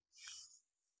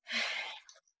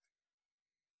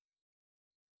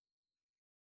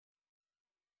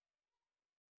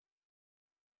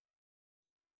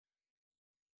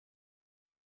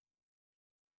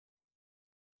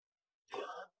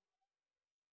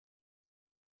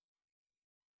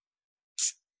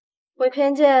为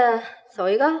偏见走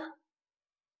一个。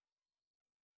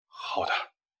好的。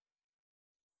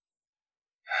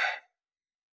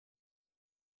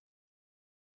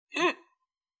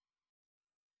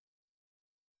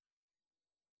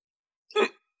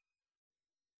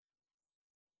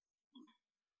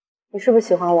你是不是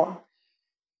喜欢我？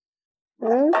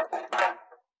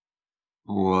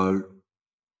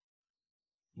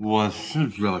我是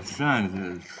表现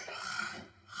的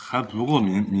还不够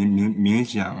明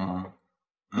显啊。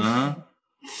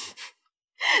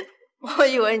我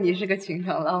以为你是个情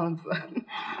场浪子，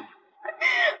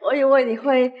我以为你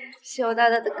会羞答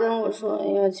答的跟我说：“哎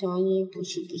呀，乔伊，不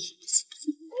是，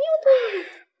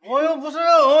我又不是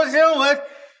红心，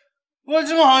我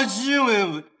这么好机会，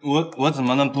我怎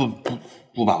么能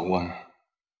不把握呢？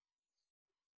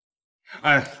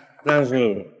哎，但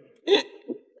是，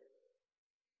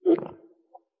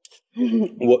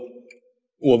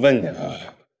我问你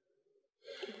啊，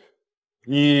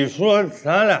你说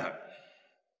咱俩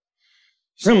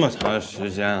这么长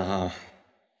时间啊，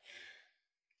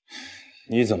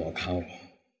你怎么看我？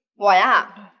我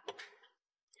呀，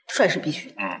帅是必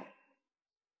须的，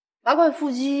八块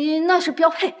腹肌那是标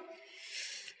配。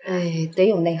哎，得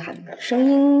有内涵，声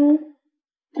音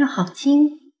要好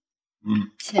听。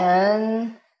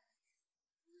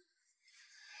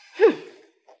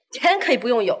钱可以不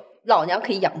用有，老娘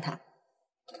可以养他。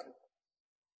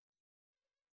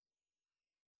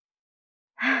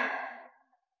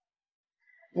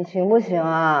你行不行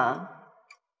啊？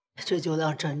这酒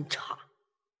量真差。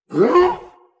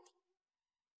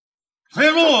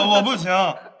谁说我不行？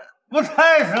我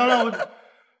太行了，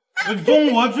我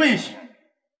中国最行。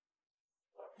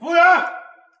服务员，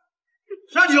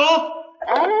上酒。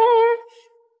哎，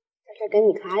在这给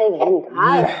你开一个，给你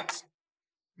开一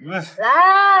个。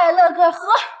来，乐哥喝。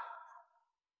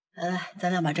来，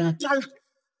咱俩把这个加了。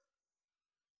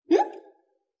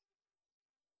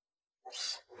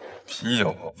啤酒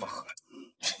我不喝，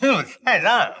啤酒太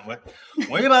淡了。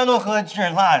我一般都喝劲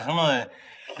儿大，什么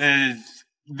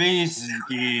威士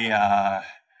忌呀，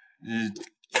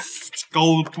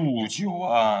高度酒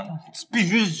啊，必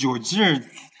须酒劲儿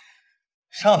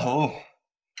上头。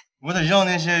我得要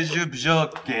那些就比较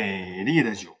给力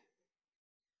的酒。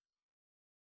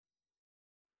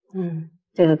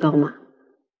这个高吗？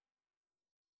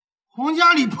皇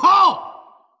家礼炮。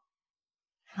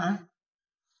啊？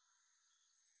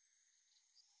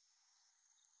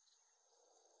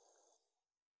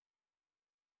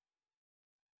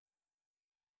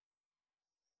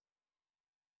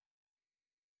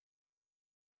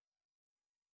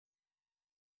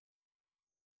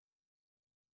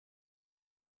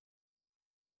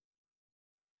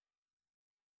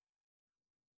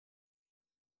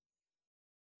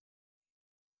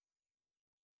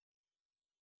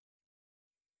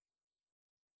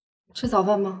吃早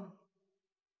饭吗？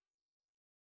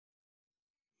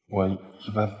我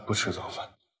一般不吃早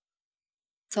饭。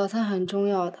早餐很重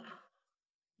要的，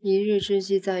一日之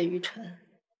计在于晨。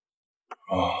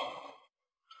哦，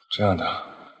这样的，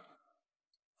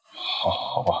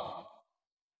好吧。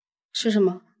吃什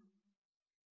么？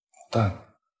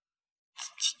蛋，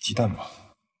鸡蛋吧。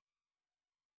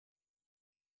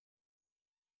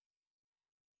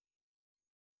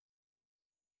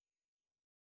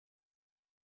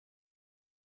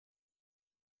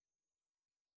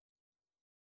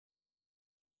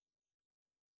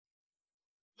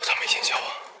我咋没见笑啊？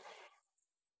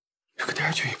这跟电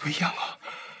视剧也不一样啊。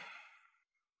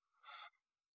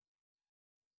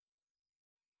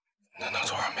难道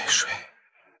昨晚没睡？